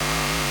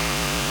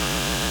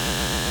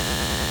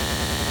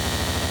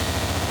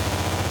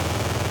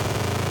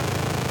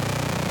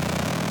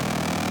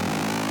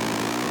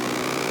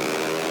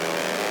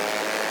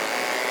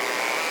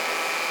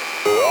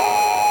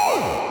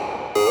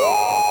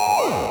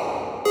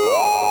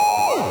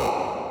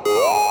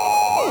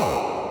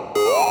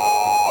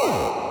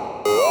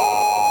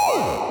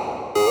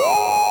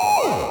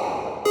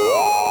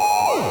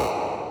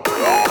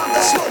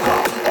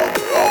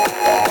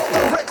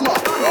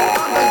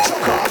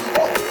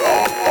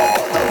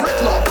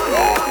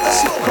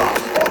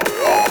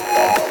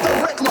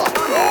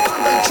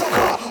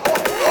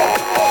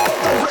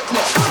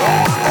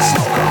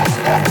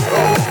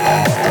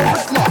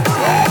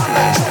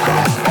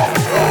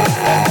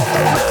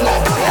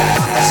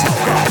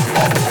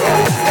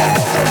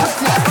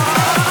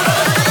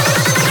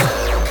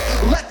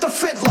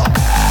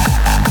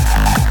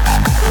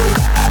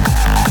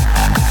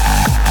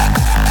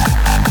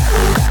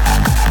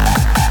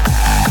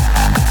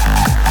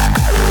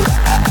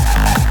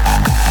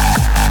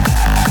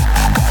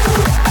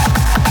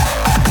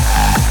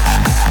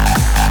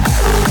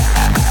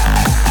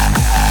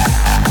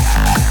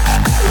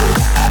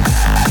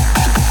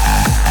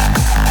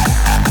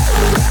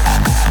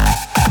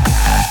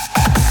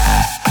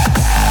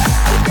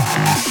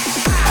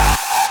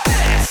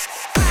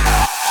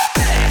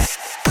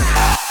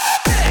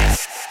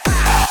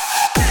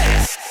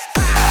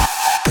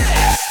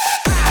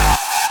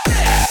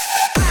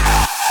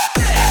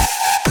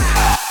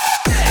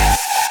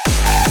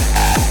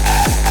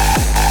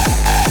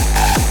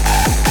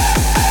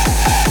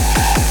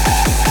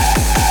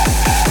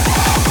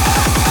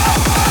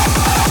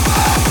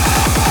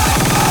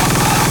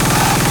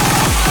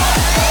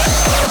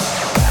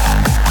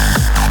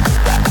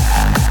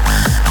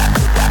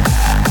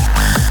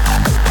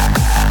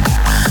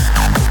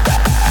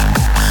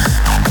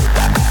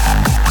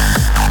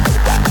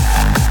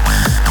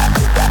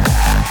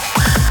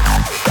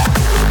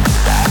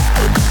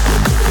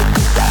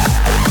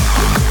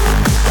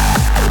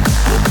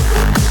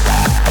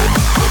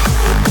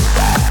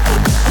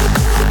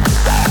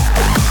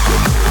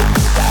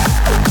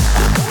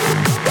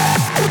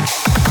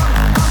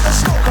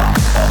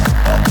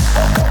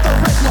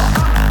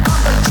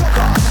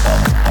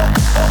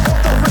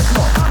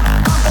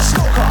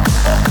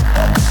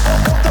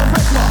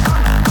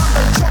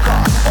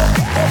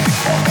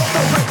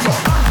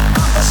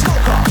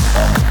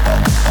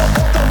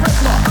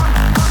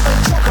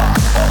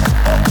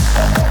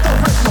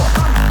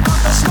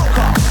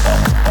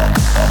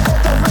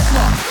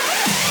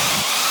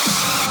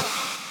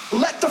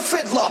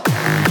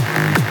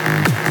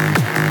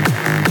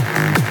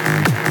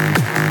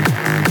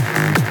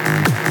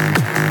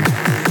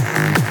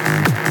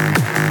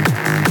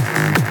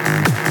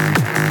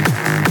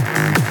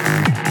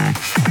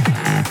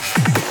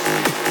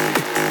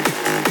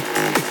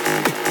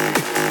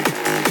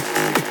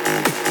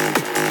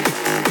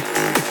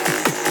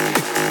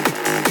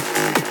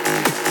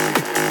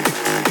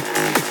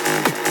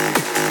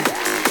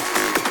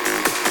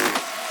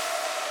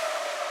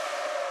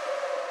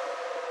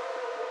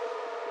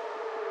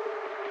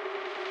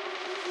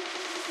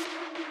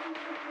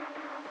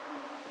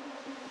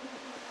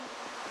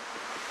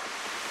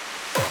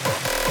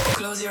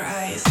Close your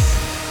eyes.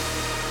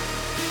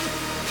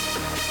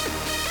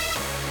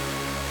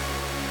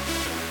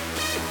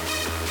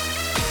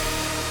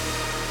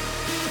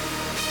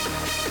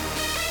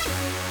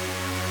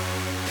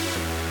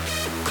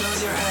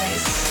 Close your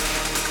eyes.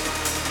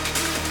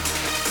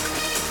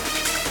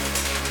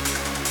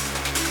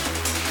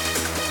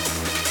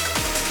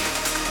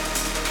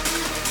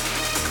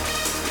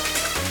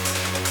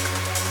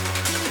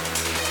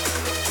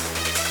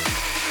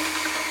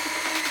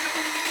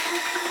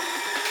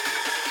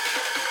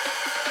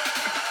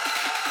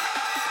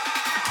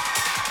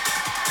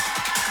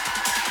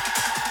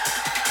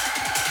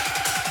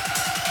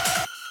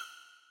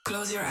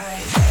 Close your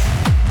eyes.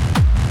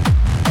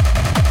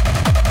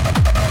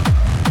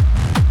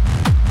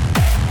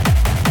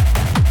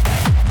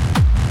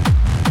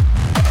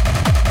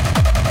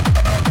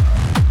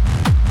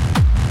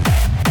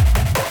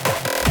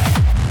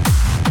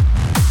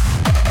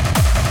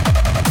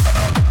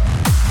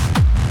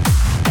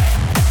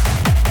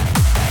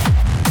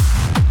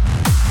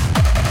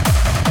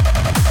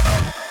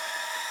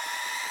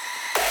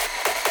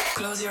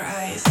 Close your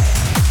eyes.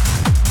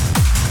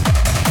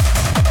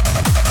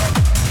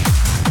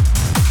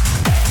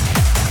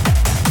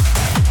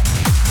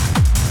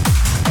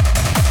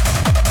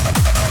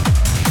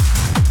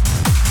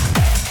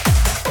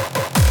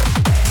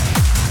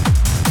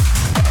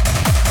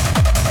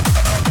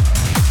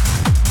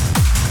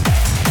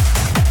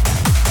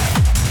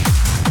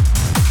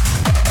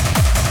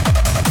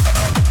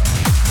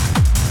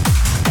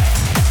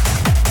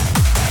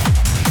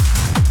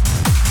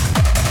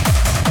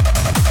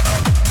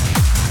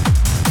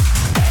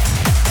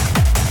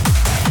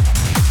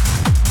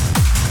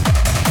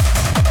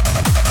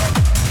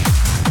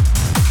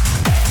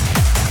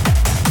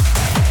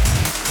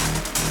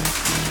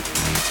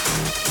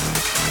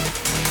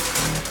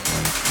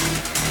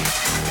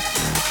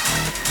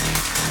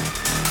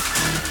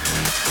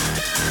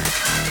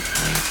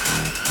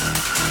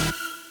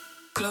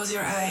 Close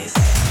your eyes.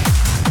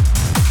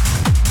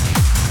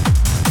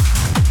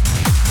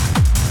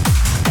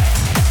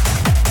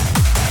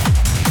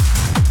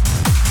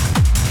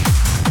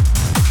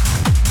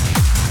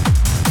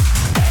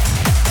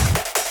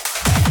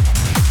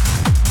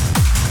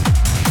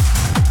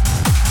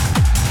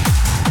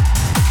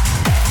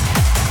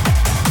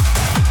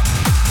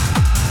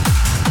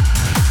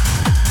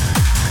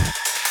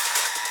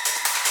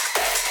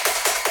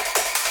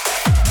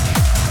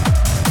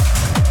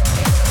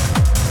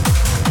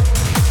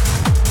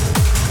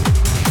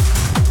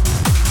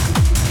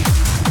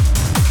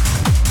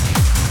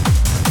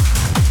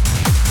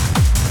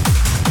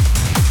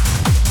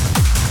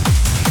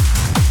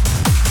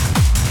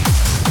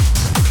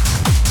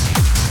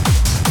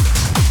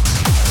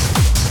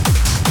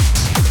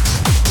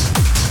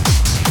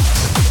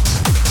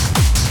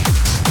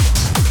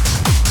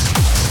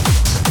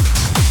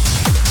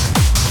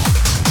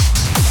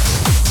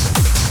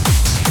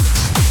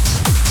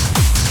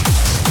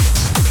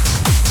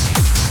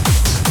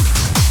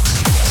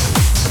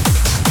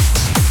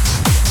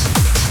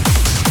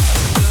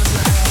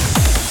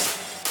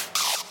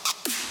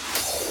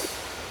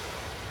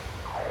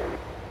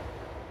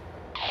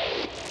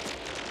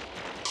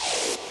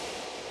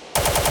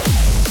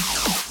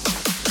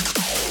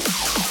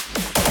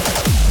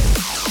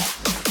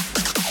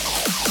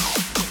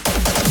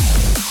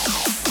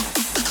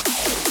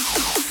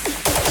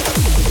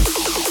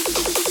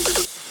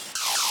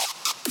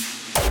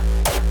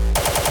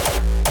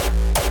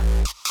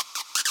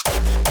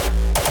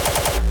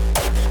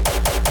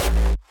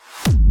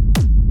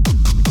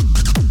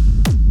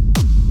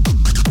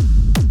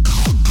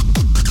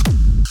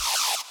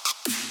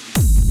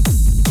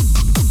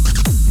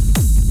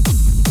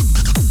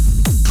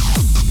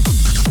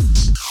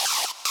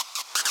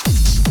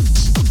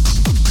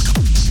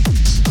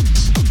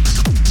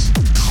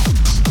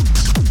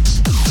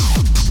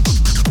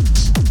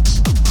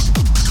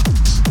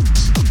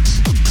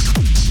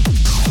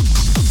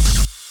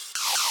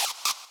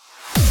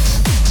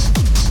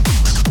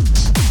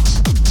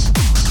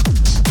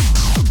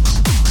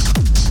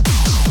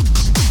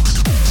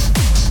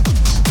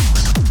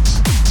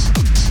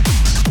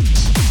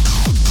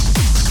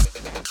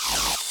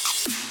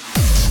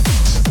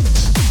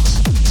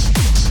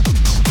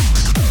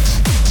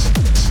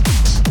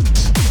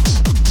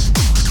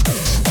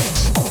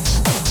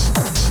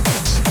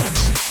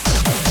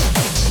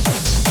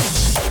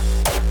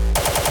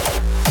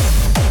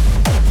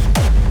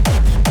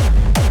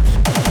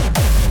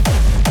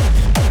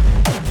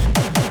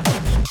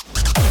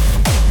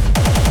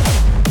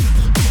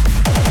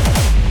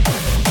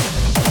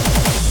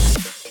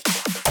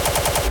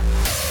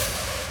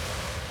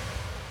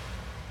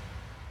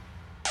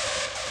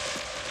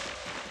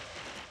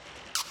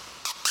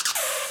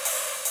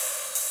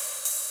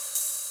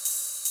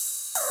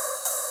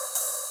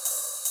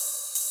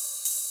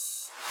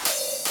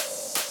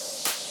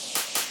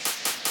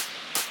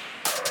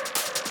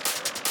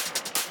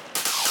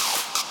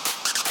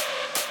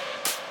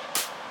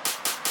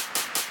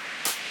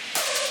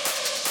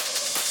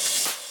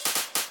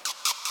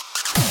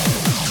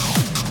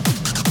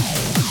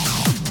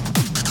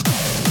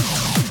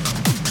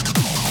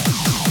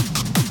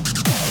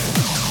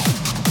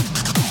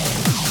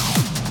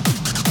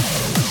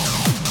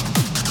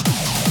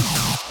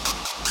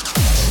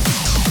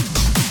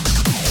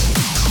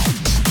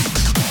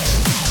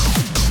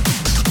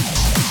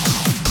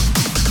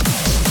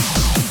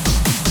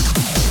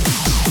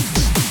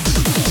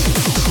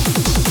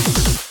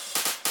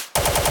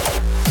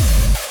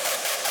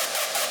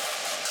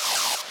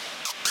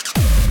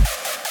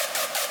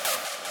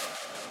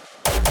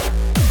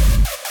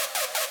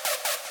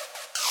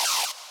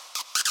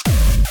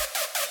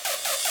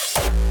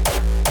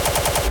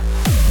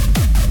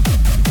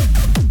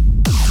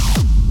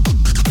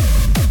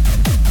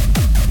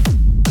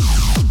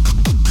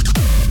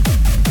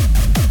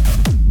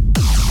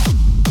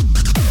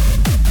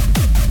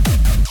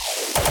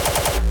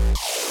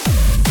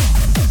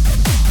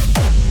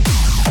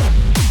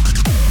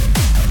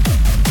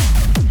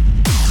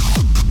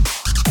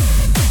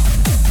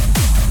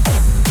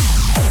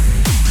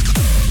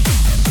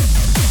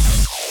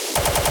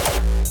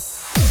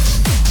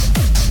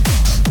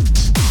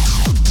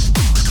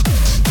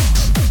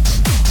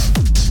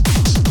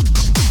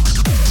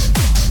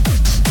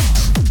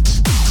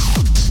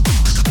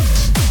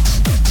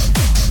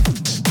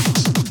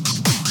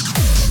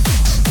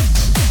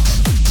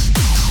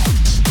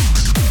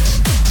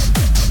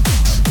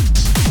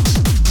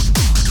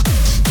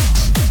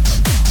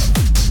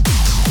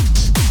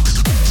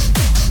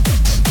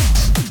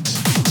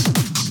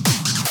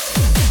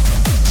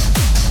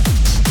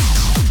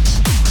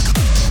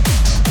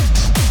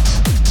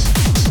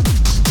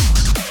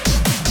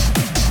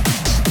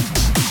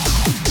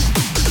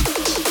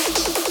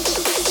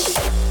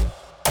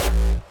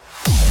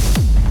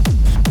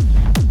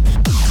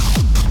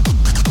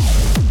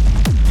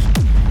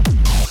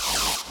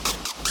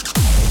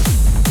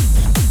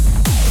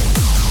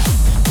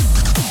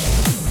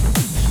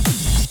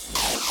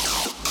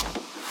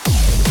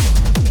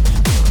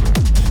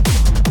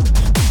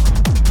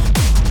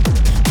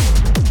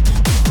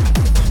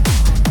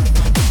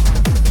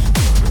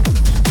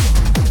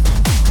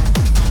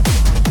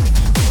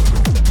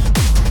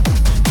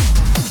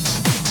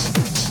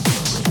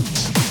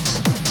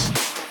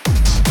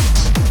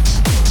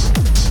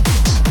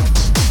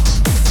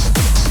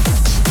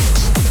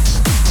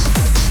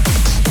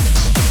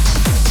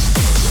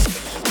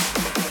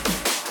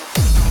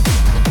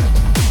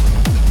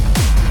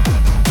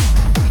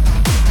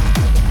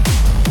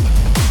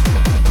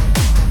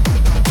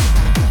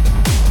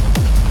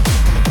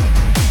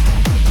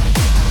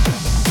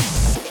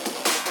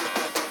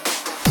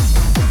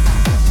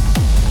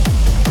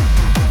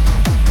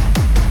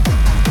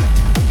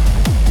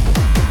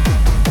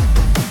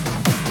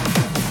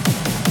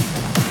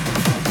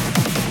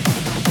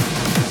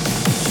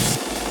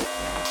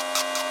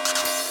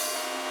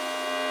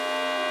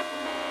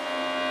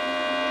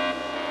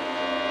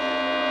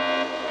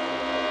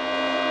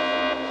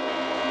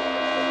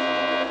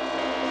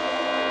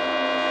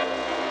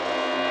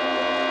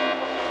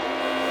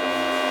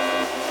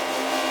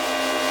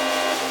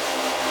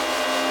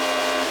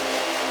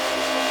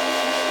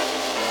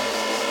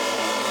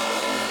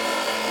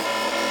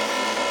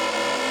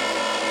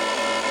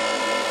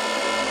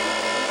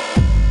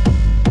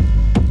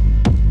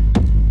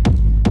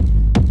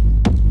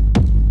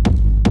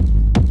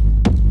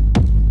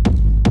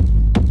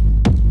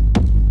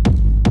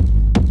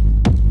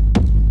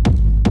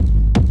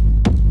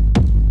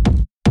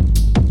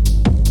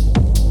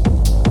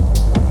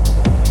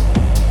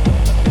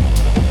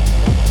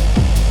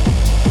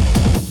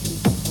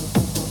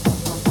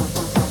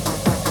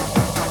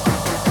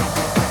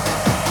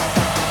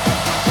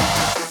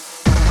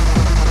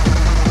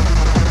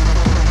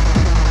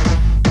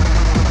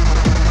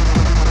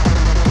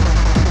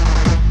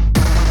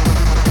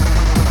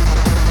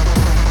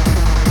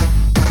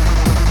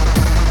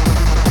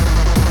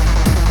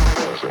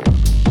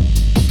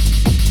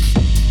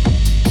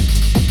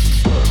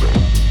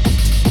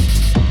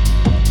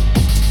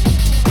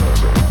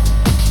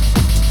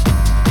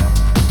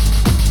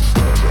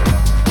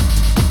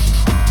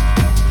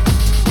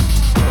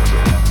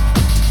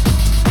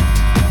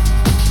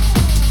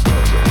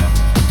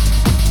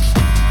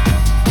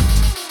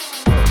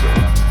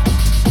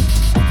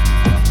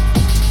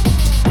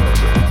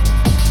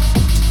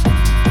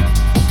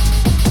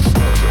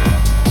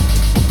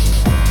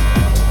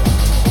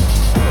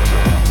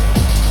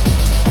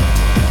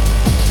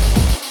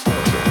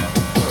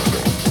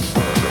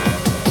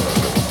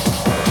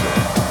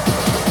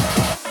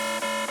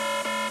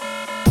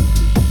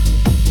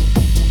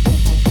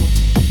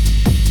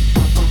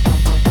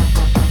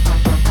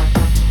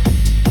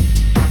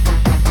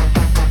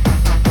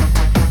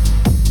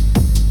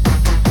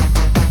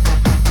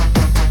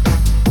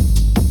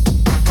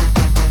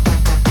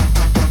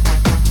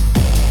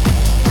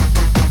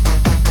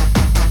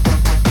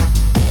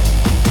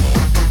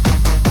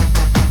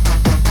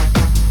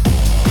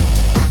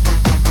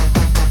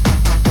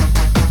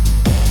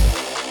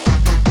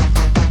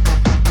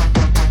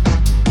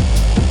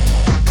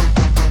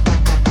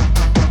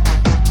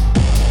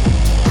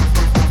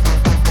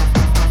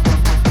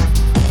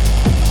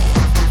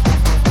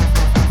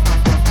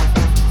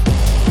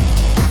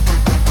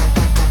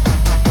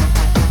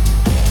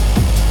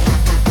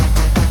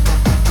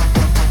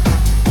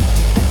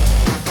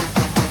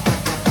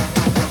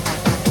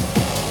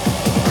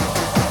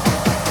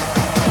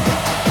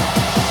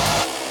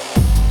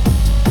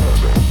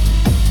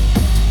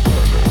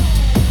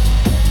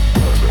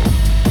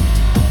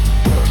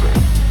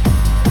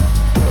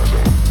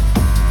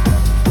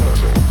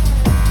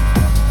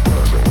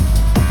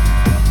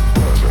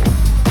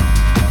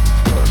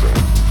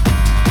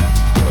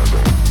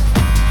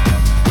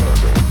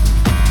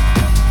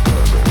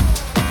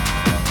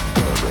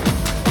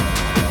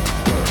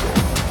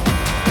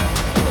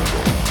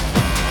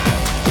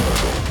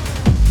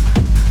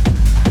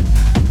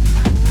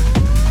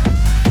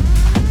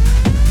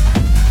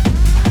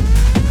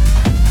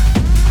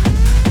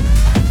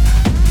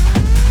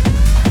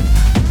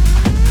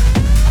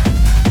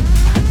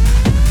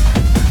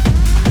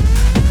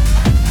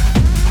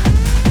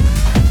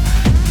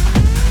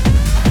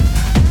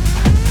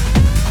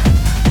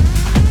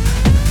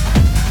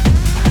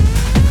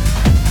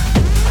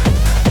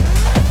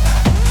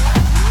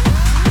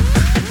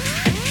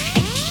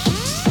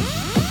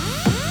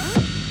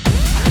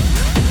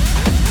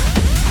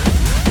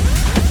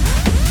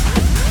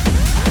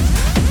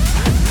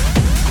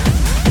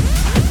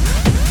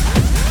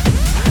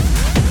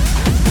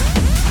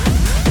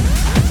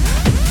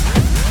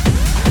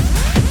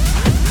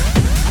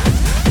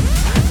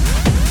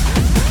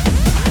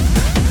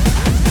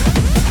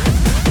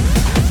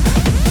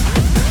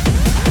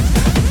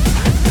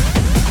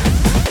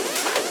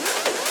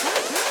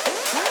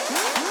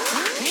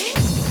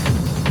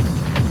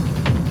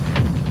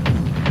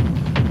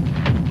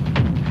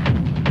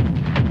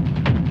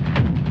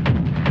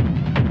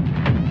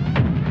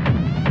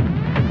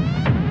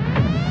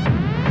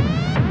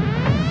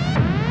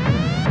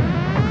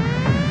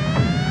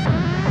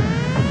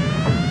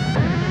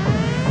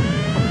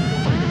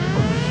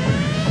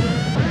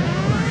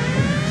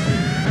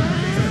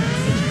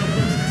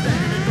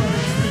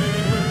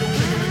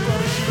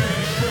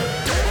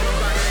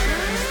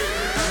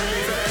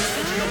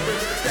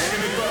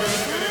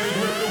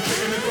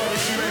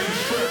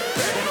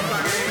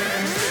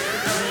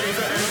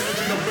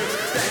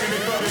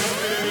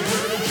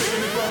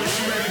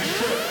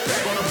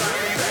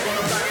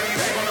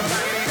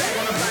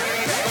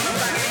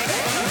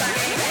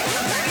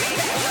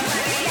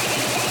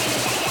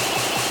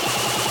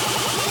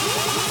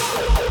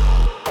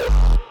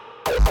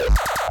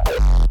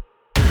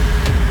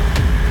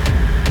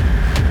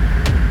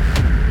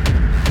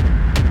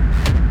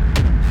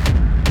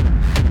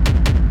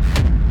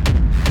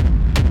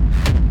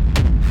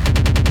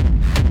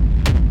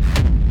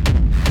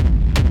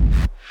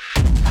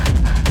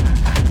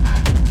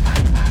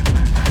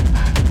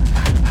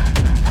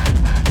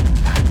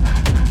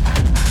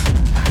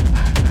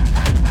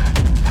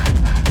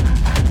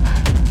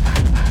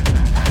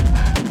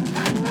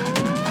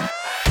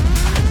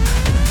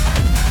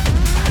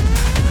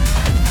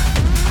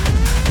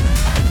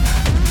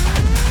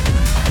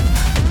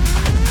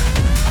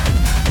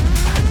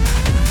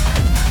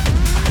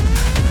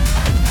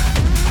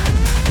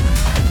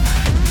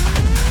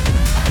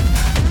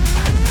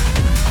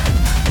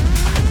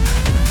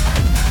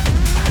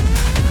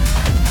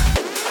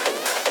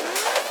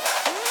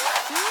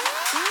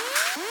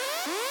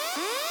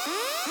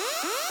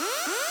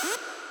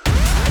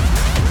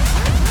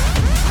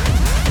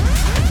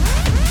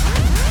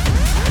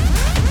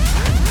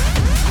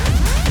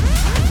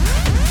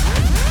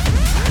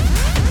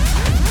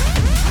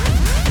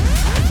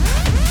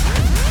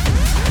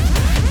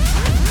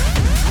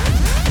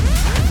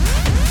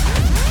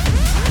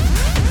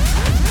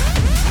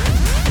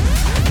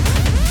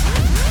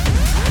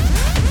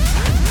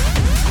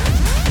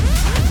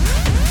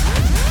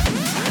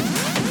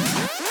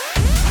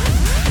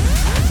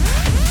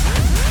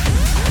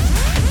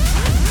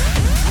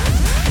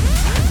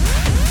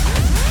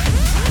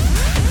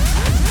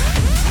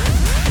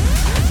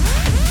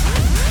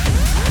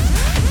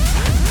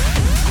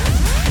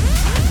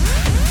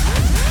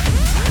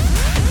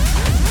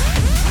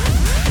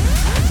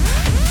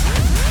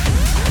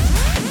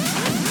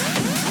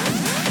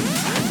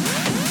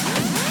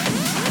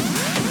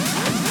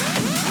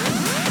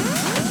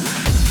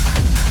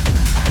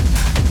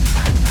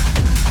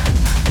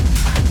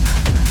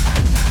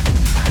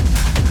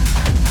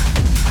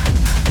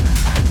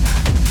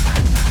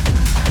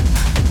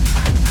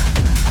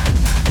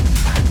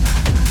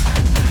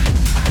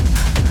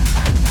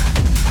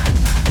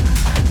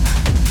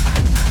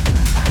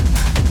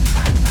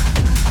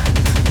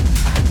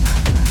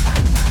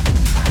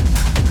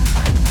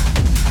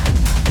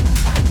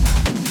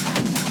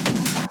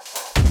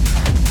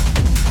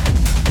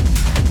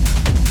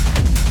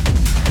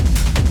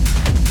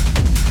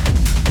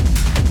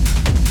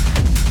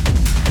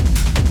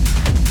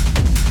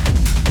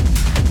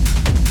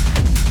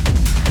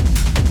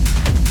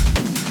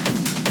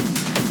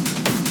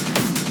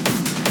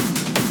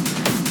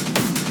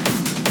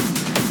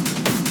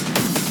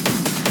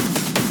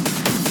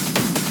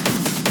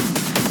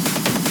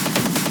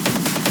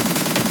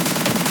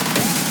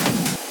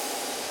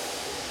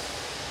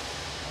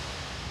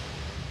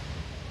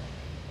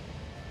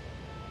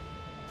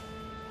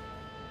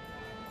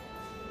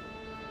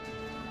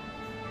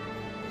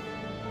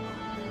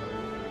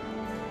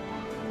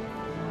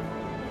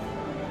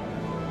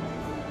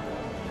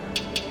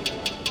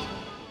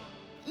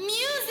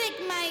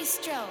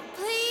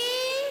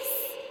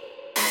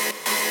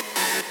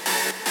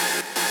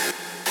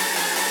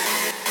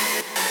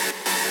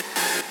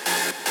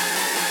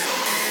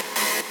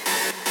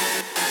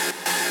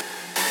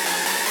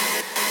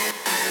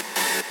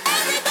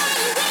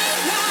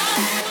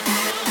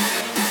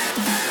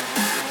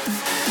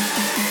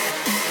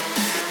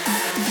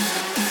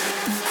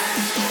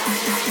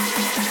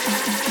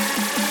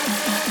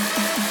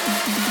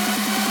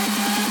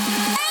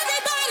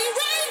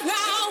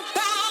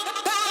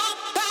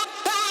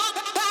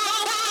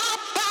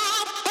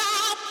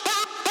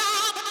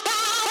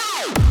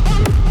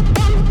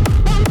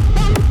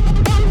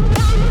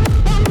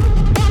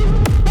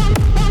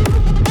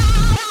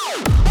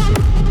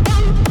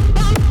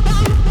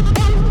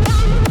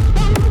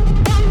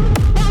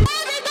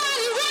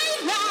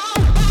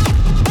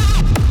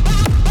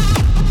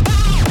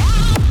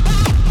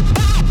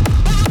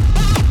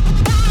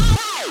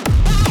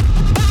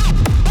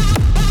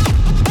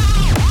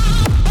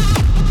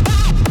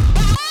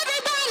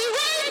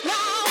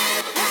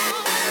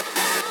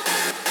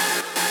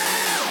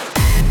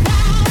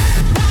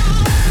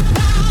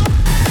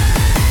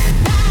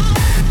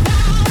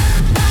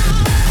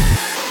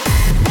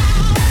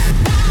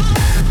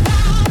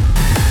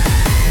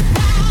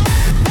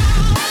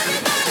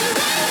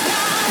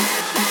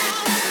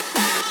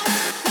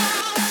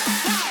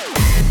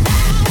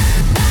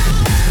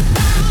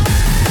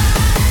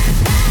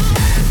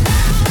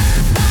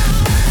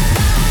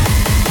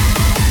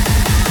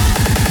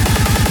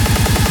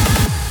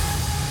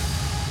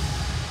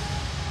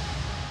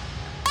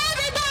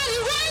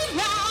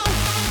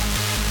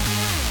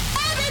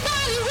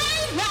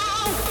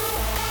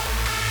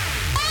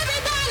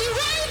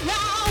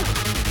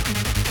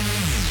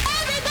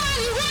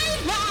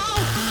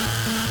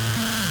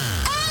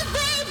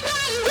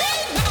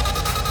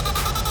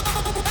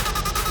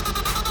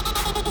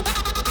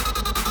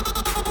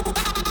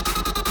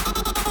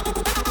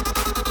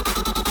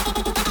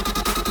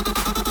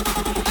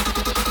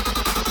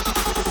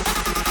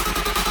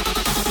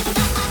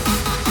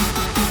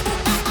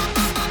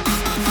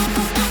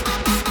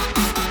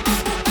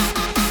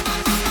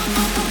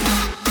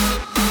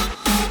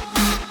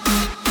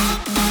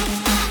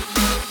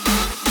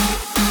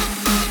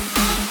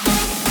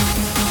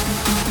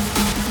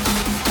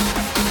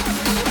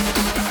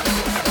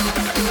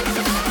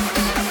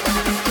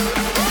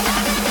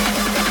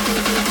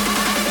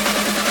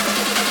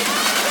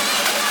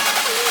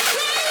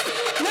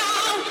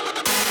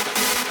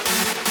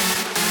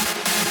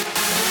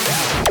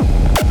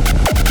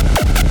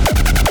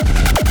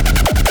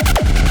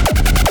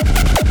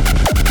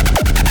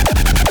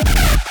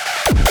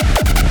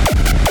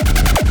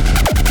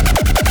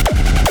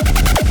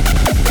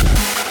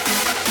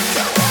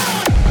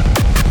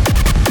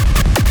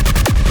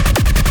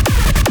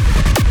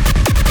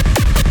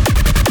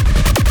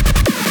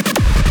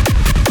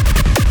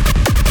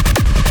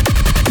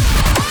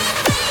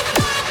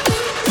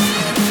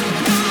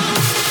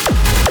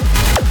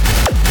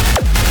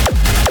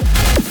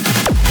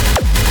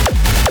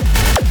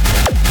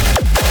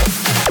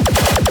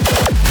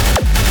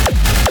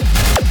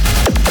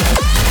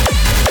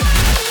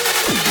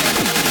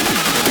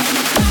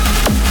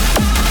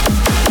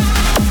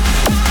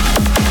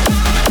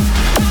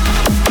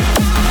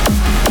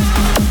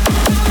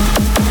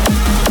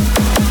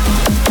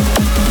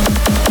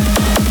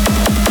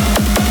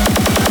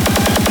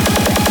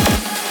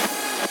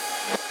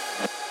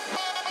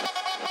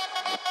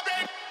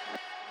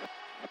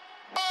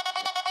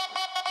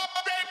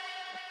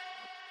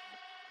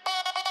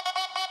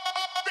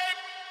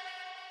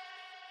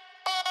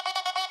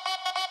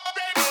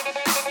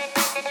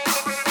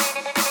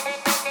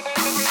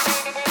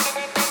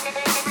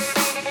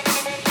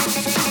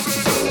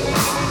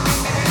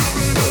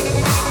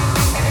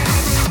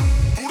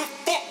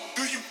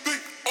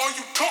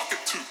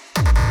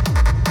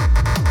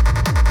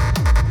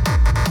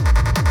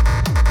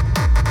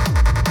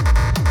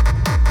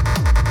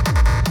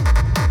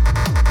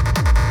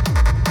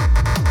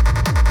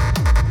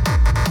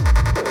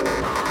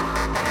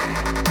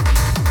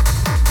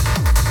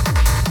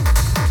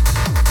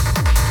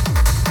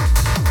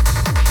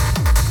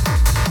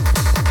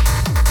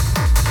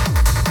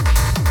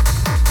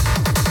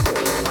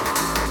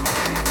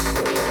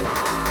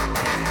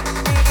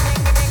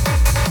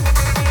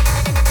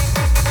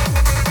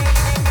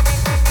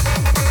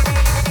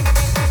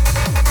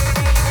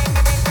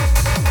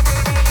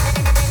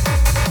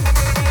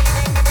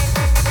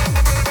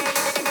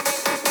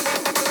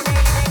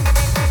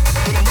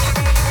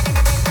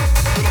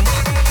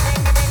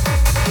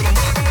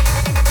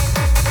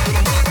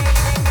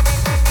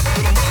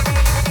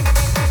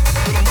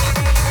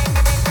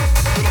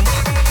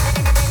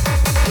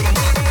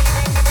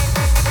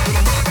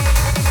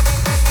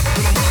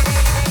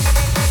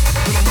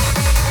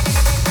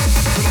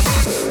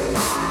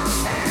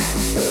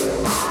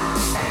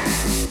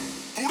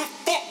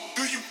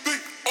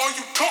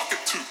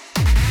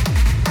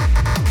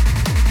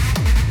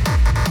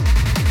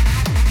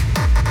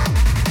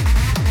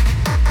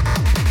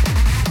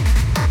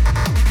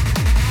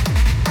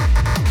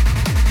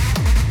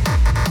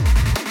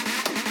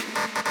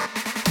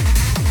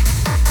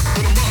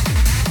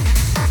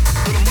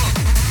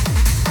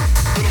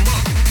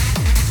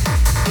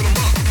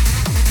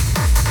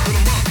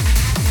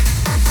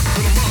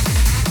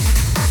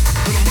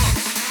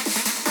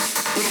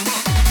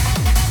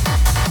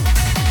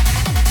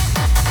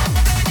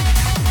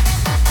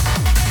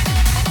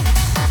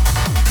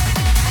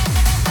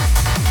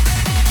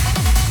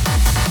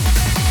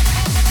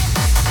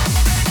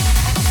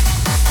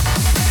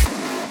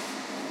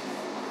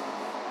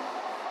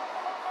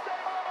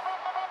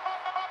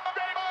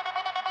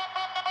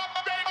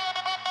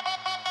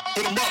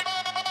 hit 'em up,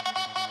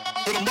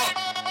 hit 'em up,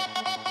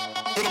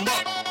 hit 'em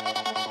up,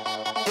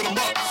 hit 'em up, hit 'em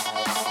up,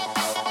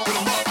 hit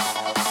 'em up,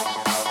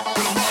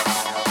 hit 'em up,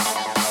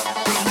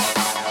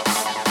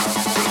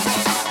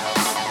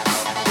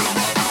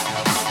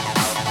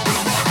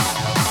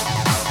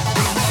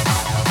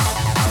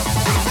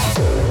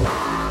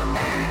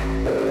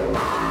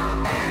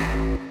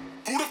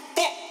 who the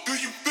fuck do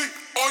you think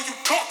are you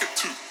talking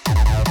to?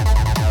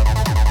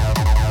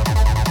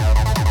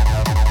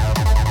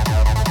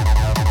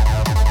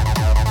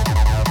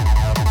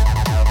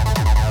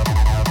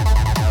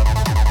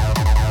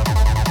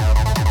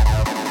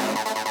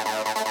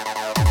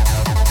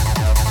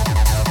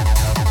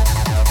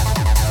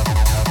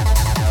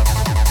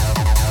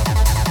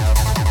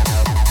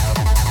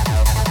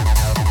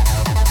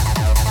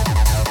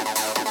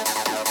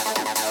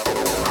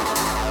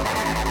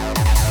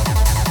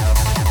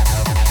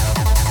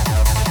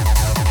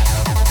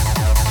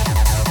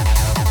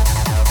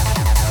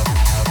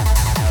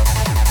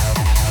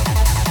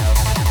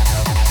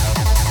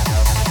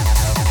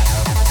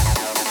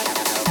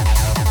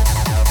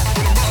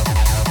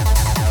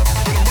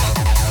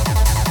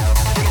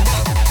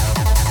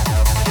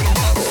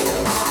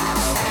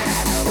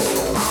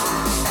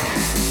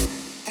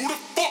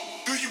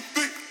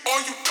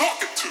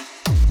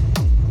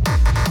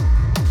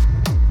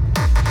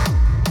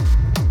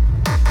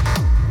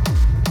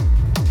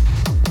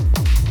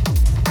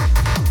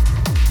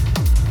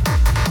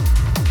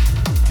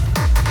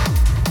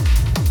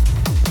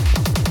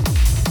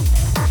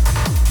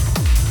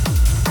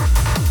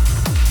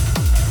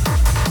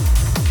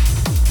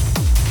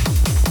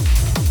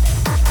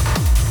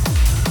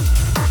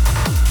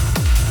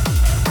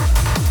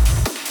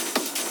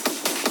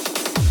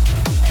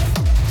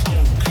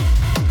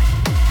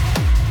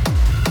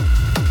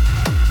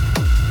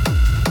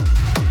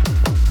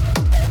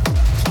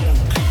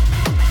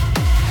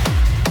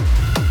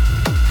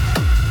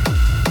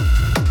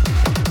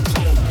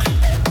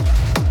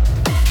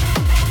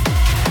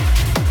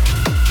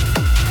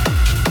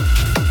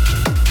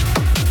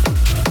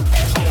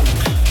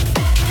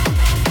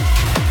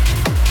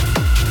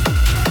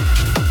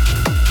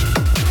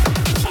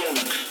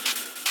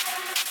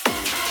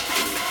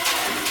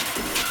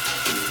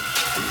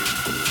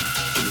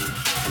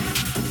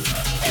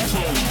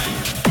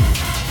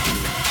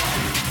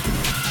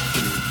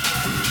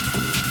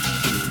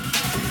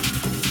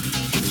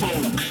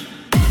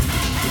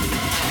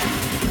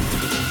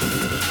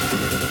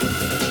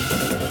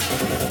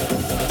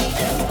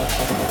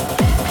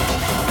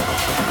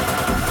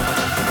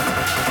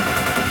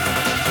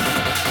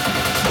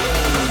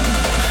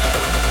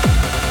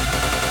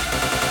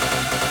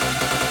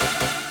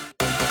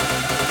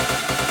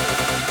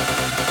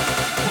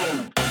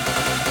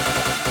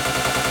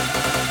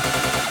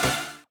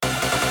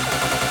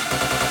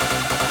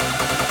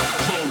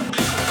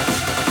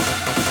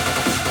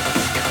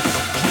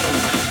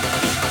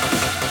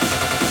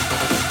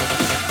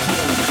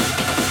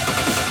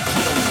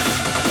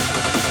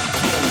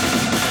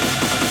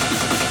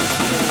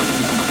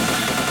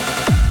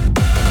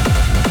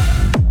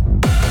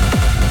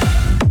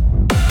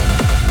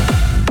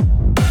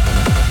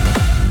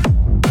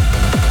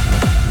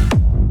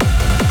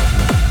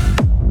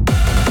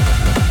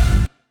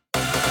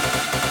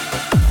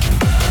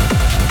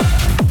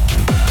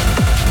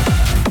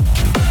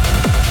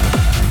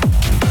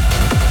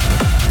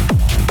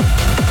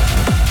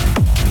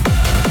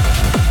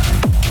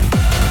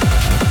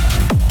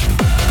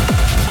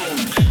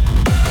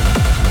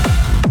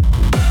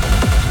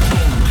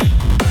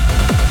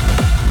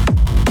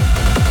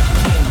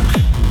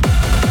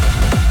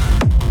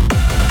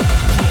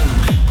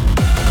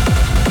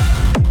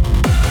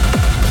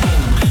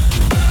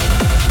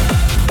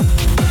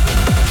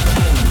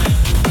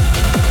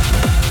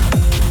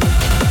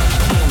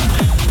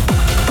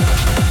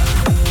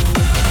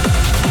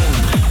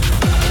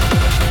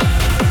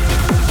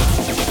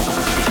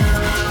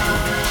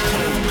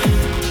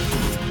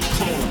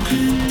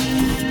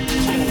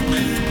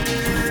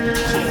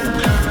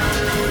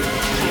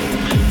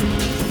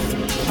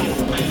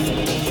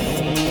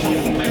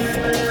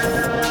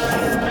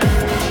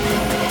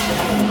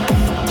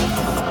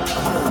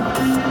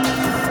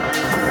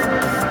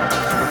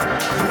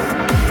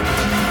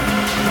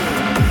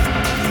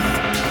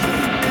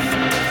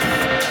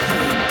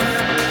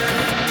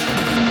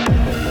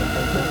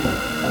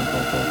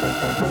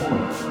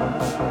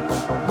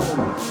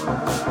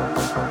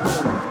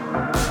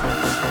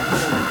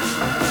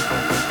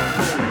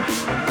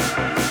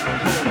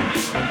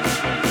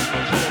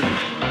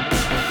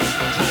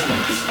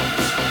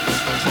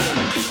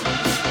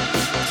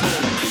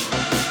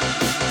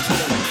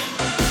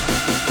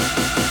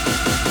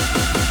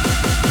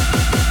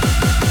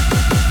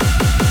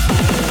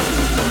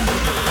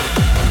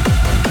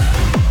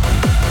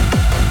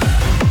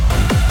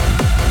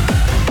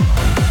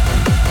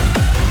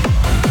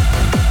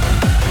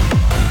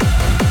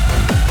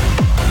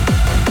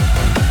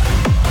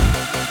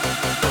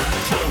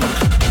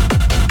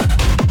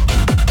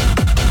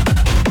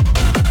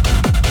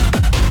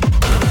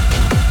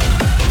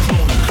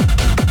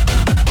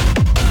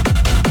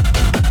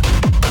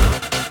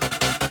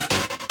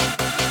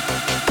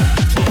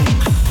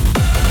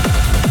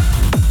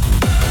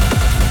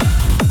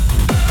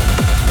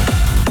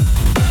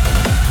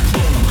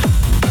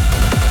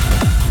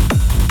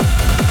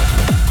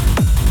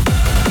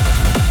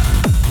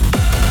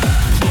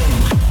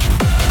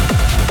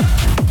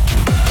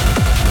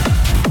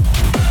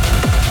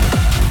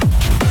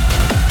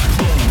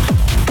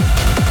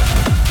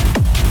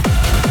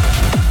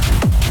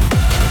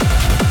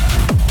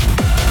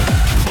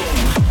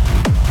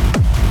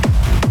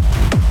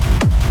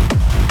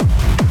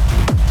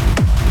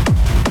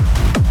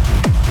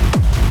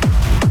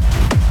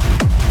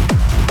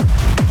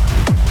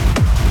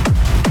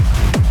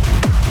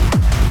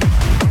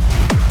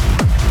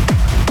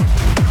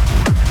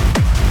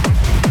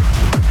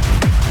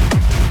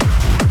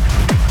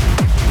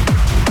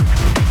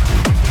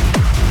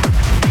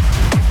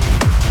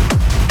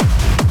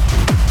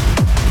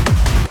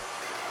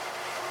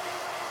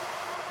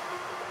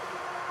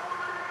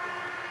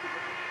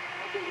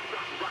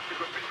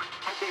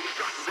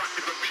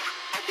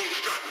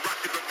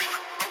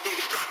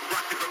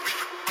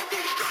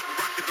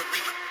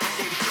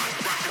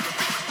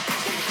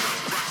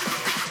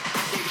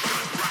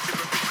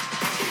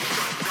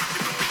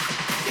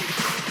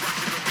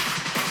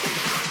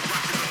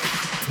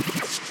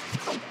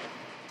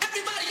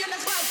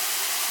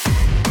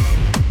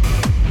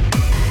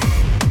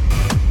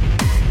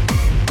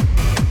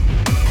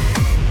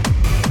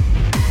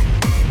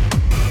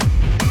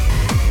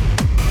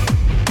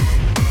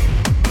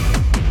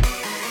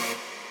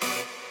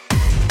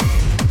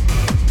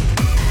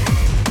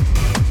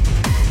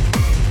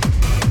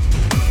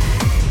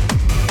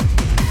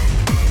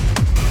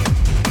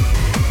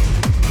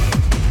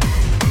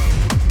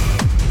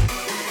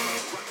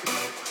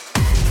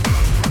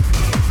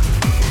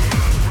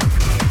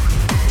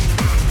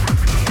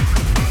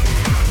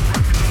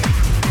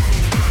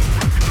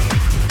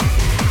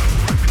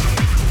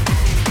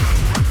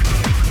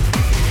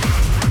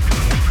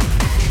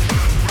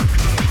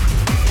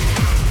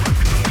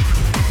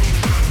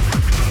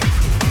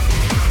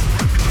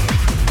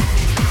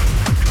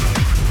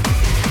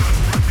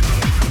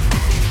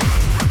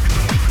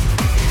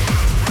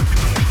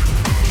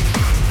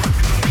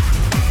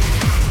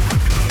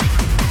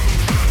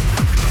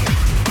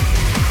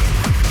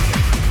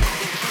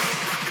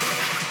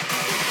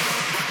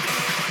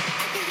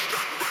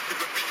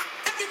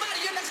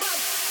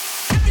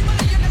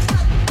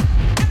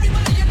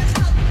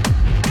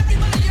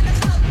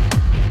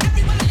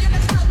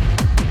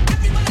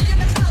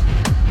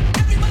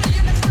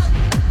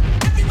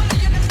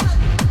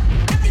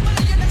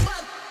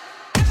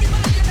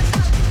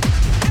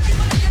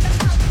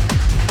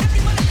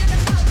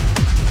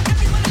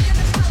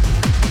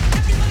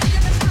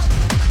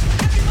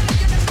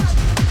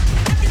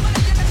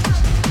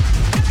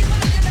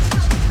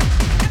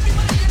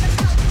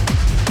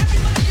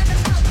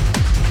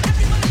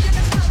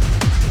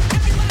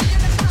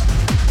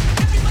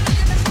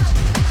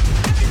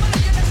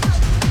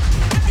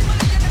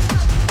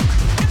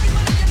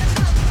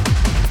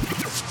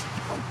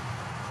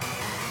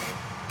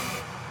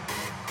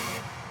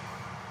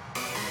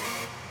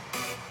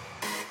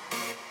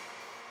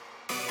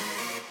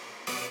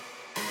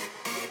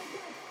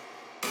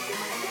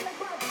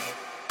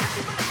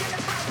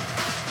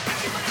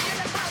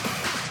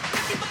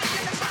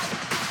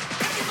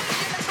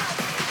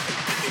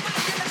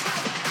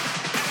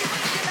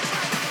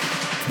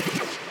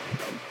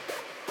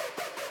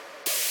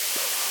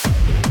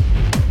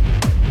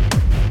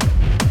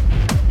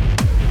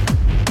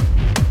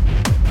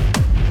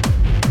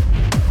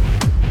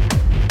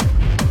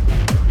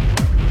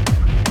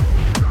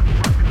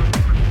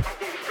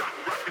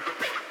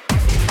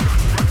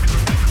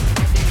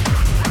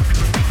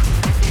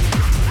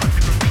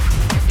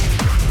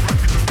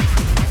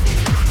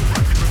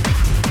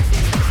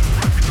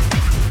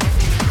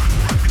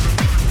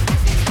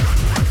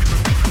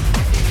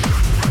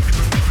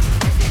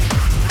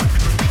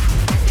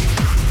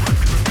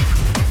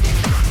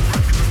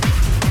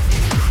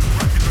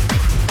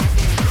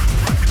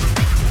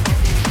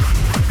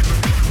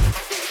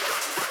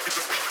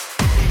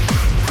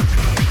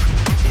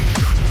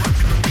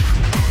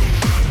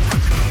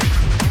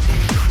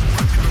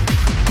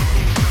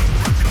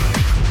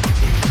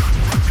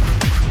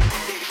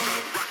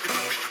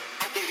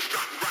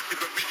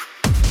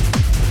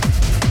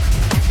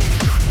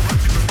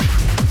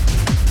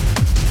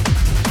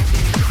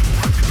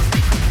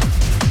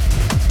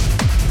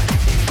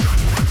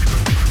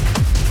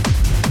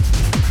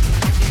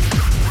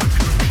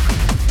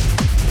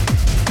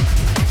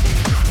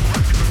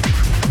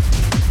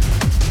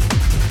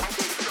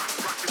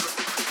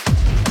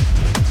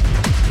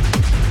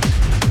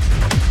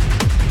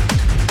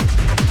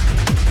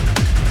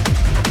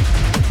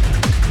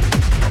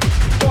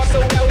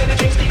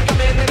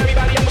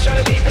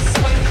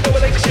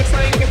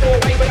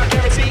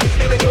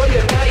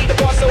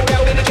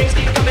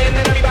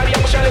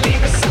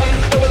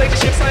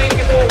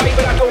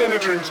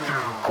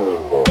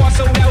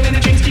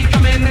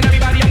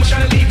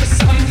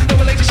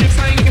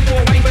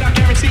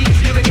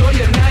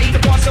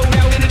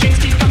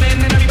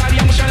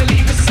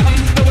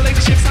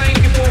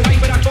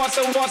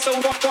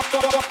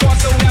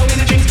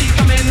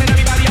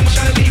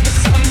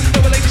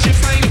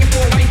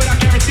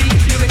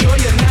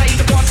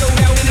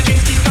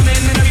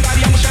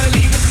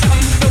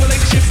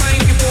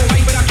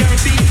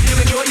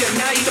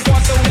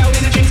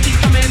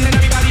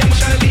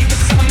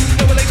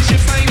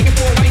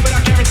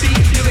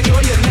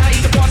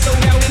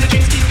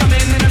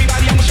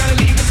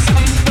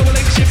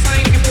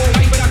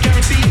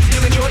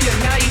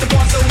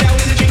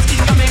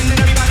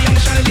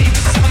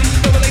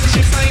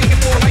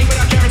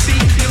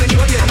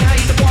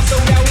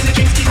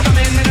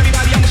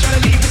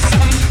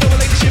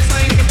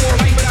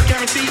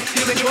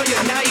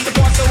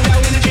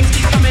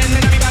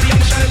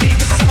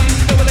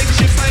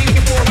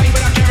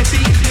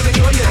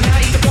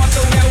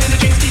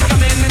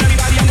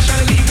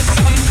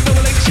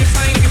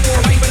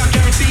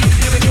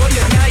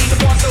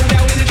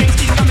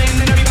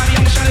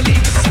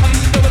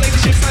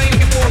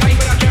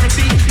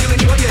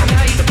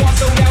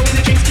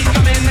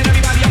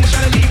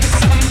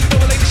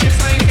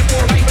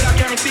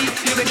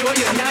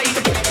 your night.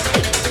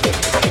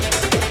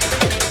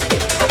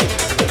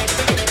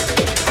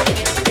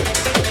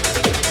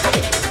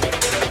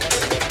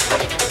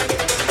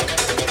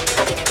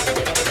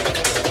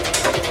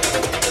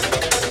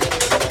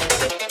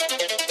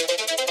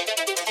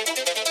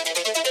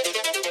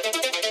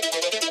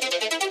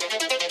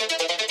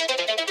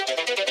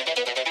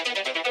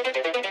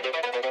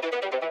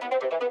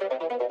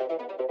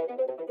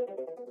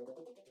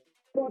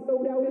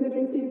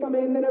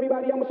 And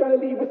everybody, I'm trying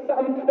to leave with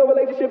something. No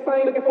relationships, I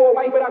ain't looking for a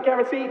wife, but I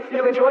guarantee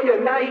you'll enjoy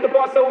your night. The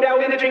bar sold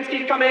out and the drinks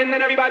keep coming.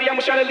 And everybody, I'm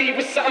trying to leave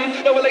with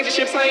something. No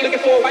relationships, I ain't looking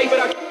for a wife, but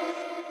I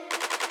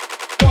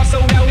bar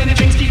sold out and the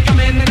drinks keep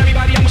coming. And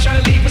everybody, I'm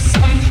trying to leave with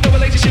something. No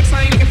relationships,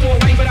 I ain't looking for a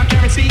wife, but I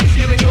guarantee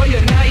you'll enjoy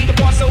your night. The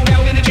bar sold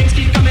out and the drinks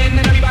keep coming.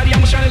 And everybody,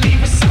 I'm trying to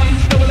leave with something.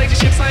 No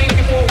relationships, I ain't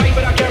looking for a wife,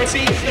 but I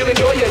guarantee you'll enjoy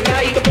your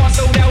night. The bar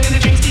sold out and the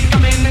drinks keep coming. And everybody, I'm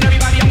trying to leave with something. No relationships, I ain't looking for a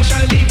wife, but I guarantee you'll enjoy your night. The bar sold out and the drinks keep coming. And everybody, I'm trying to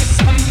leave with something. No relationships, I ain't looking for a wife, but I guarantee you'll enjoy your night. The bar sold out and the drinks keep coming. And everybody, I'm trying to leave with something. No relationships, I ain't looking for a wife, but I guarantee you'll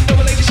enjoy your night. The bar sold out and the drinks keep coming. And everybody, I'm trying to leave with something. No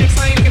relationships,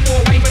 I ain't looking for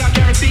a wife, but I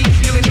guarantee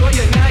you'll enjoy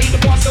your night.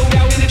 The bar sold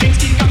out and the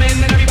drinks keep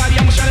coming. And everybody,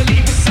 I'm trying to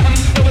leave with something.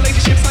 No relationships,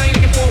 I ain't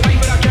looking for a wife,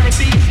 but I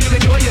guarantee you'll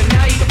enjoy your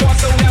night. The bar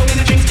sold out and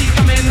the drinks keep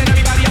coming. And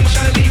everybody, I'm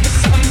trying to leave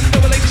with something. No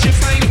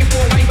relationships, I ain't looking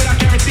for a wife, but I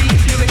guarantee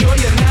you'll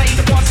enjoy your night.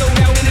 The bar sold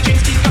out and the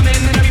drinks keep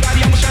coming. And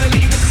everybody, I'm trying to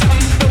leave with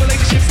something. No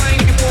relationships, I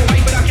ain't looking for a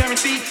wife, but I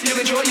guarantee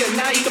you'll enjoy your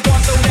night. The bar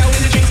sold out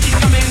and the drinks keep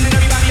coming. And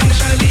everybody, I'm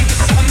trying to leave with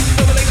something.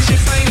 No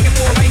relationships, I ain't looking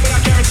for a wife, but I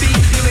guarantee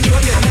you'll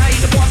enjoy your night.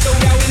 The bar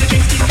sold out and the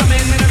drinks keep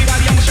coming. And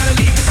everybody, I'm trying to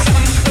leave with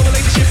something. No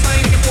relationships, I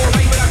ain't looking for a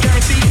wife, but I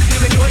guarantee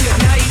you'll enjoy your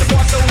night. The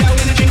bar sold out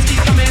and the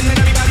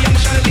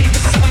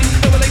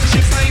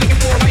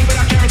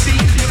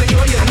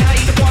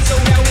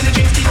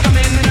drinks keep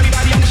coming. And everybody, I'm trying to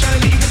leave with something. No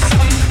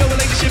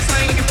relationships,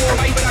 I ain't looking for a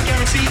wife, but I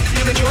guarantee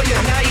you'll enjoy your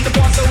night. The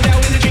bar sold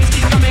out and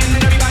the drinks keep coming.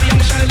 And everybody,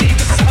 I'm trying to leave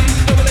with something.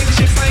 No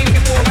relationships, I ain't looking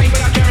for a wife, but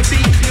I guarantee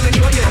you'll enjoy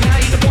your night.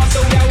 The bar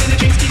sold out and the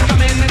drinks keep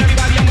coming. And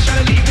everybody, I'm trying to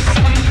leave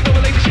with something.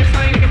 No relationships, I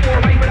ain't looking for a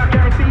wife, but I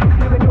guarantee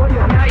you'll enjoy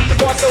your night.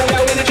 The bar sold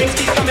out and the drinks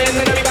keep coming.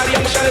 And everybody,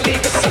 I'm trying to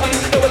leave with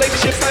something. No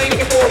relationships, I ain't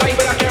looking for a wife,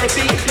 but I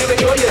guarantee you'll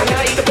enjoy your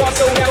night. The bar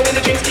sold out and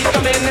the drinks keep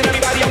coming. And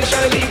everybody, I'm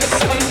trying to leave with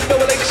something. No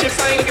relationships,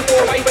 I ain't looking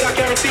for a wife, but I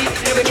guarantee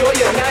you'll enjoy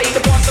your night. The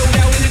bar sold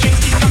out and the drinks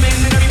keep coming.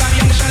 And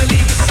everybody, I'm trying to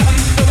leave with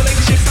something. No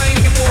relationships, I ain't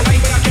looking for a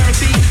wife, but I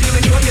guarantee you'll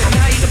enjoy your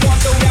night. The bar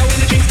sold out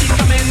and the drinks keep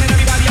coming. And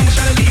everybody, I'm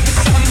trying to leave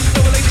with something.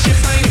 No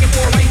relationships, I ain't looking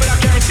for a wife, but I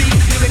guarantee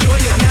you'll enjoy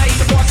your night.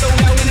 The bar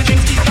sold out and the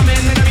drinks keep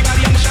coming. And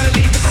everybody, I'm trying to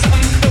leave with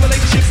something. No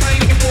relationships, I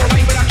ain't looking for a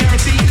wife, but I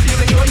guarantee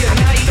you'll enjoy your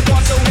night. The bar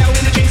sold out and the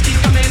drinks keep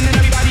coming.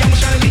 And everybody, I'm trying to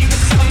leave with something. No relationships, I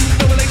ain't looking for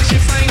a wife, but I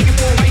guarantee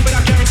you'll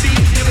enjoy your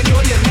night. The bar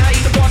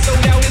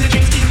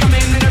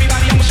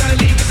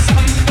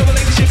sold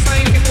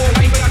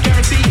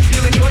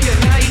out and the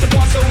drinks keep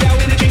coming. And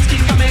everybody, I'm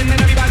trying to leave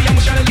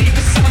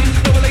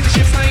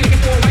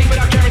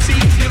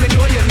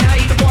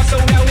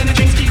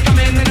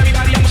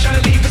with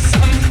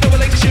something. No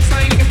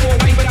relationships, I ain't looking for a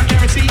wife, but I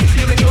guarantee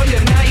you'll enjoy your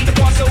night. The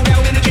bar sold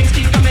out and the drinks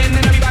keep coming.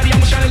 And everybody, I'm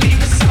trying to leave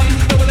with something.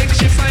 No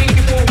relationships, I ain't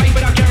looking for a wife,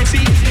 but I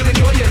guarantee you'll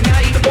enjoy your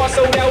night. The bar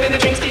sold out and the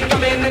drinks keep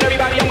coming. And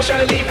everybody, I'm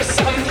trying to leave with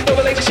something. No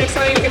relationships,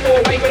 I ain't looking for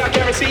a wife, but I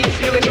guarantee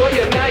you'll enjoy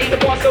your night. The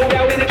bar sold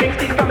out and the drinks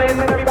keep coming.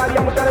 And everybody,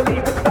 I'm trying to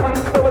leave with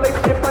something. No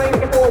relationships, I ain't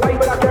looking for a wife,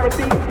 but I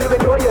guarantee you'll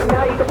enjoy your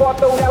night. The bar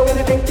sold out and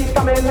the drinks keep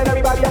coming. And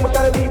everybody, I'm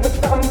trying to leave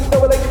with something.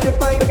 No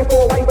relationships, I ain't looking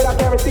for a wife, but I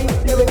guarantee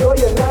you'll enjoy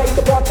your night.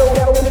 The bar sold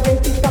out and the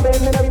drinks keep coming.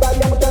 And everybody,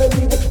 I'm trying to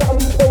leave with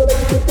something. No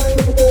relationships, I ain't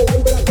looking for a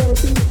wife, but I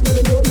guarantee you'll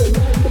enjoy your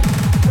night.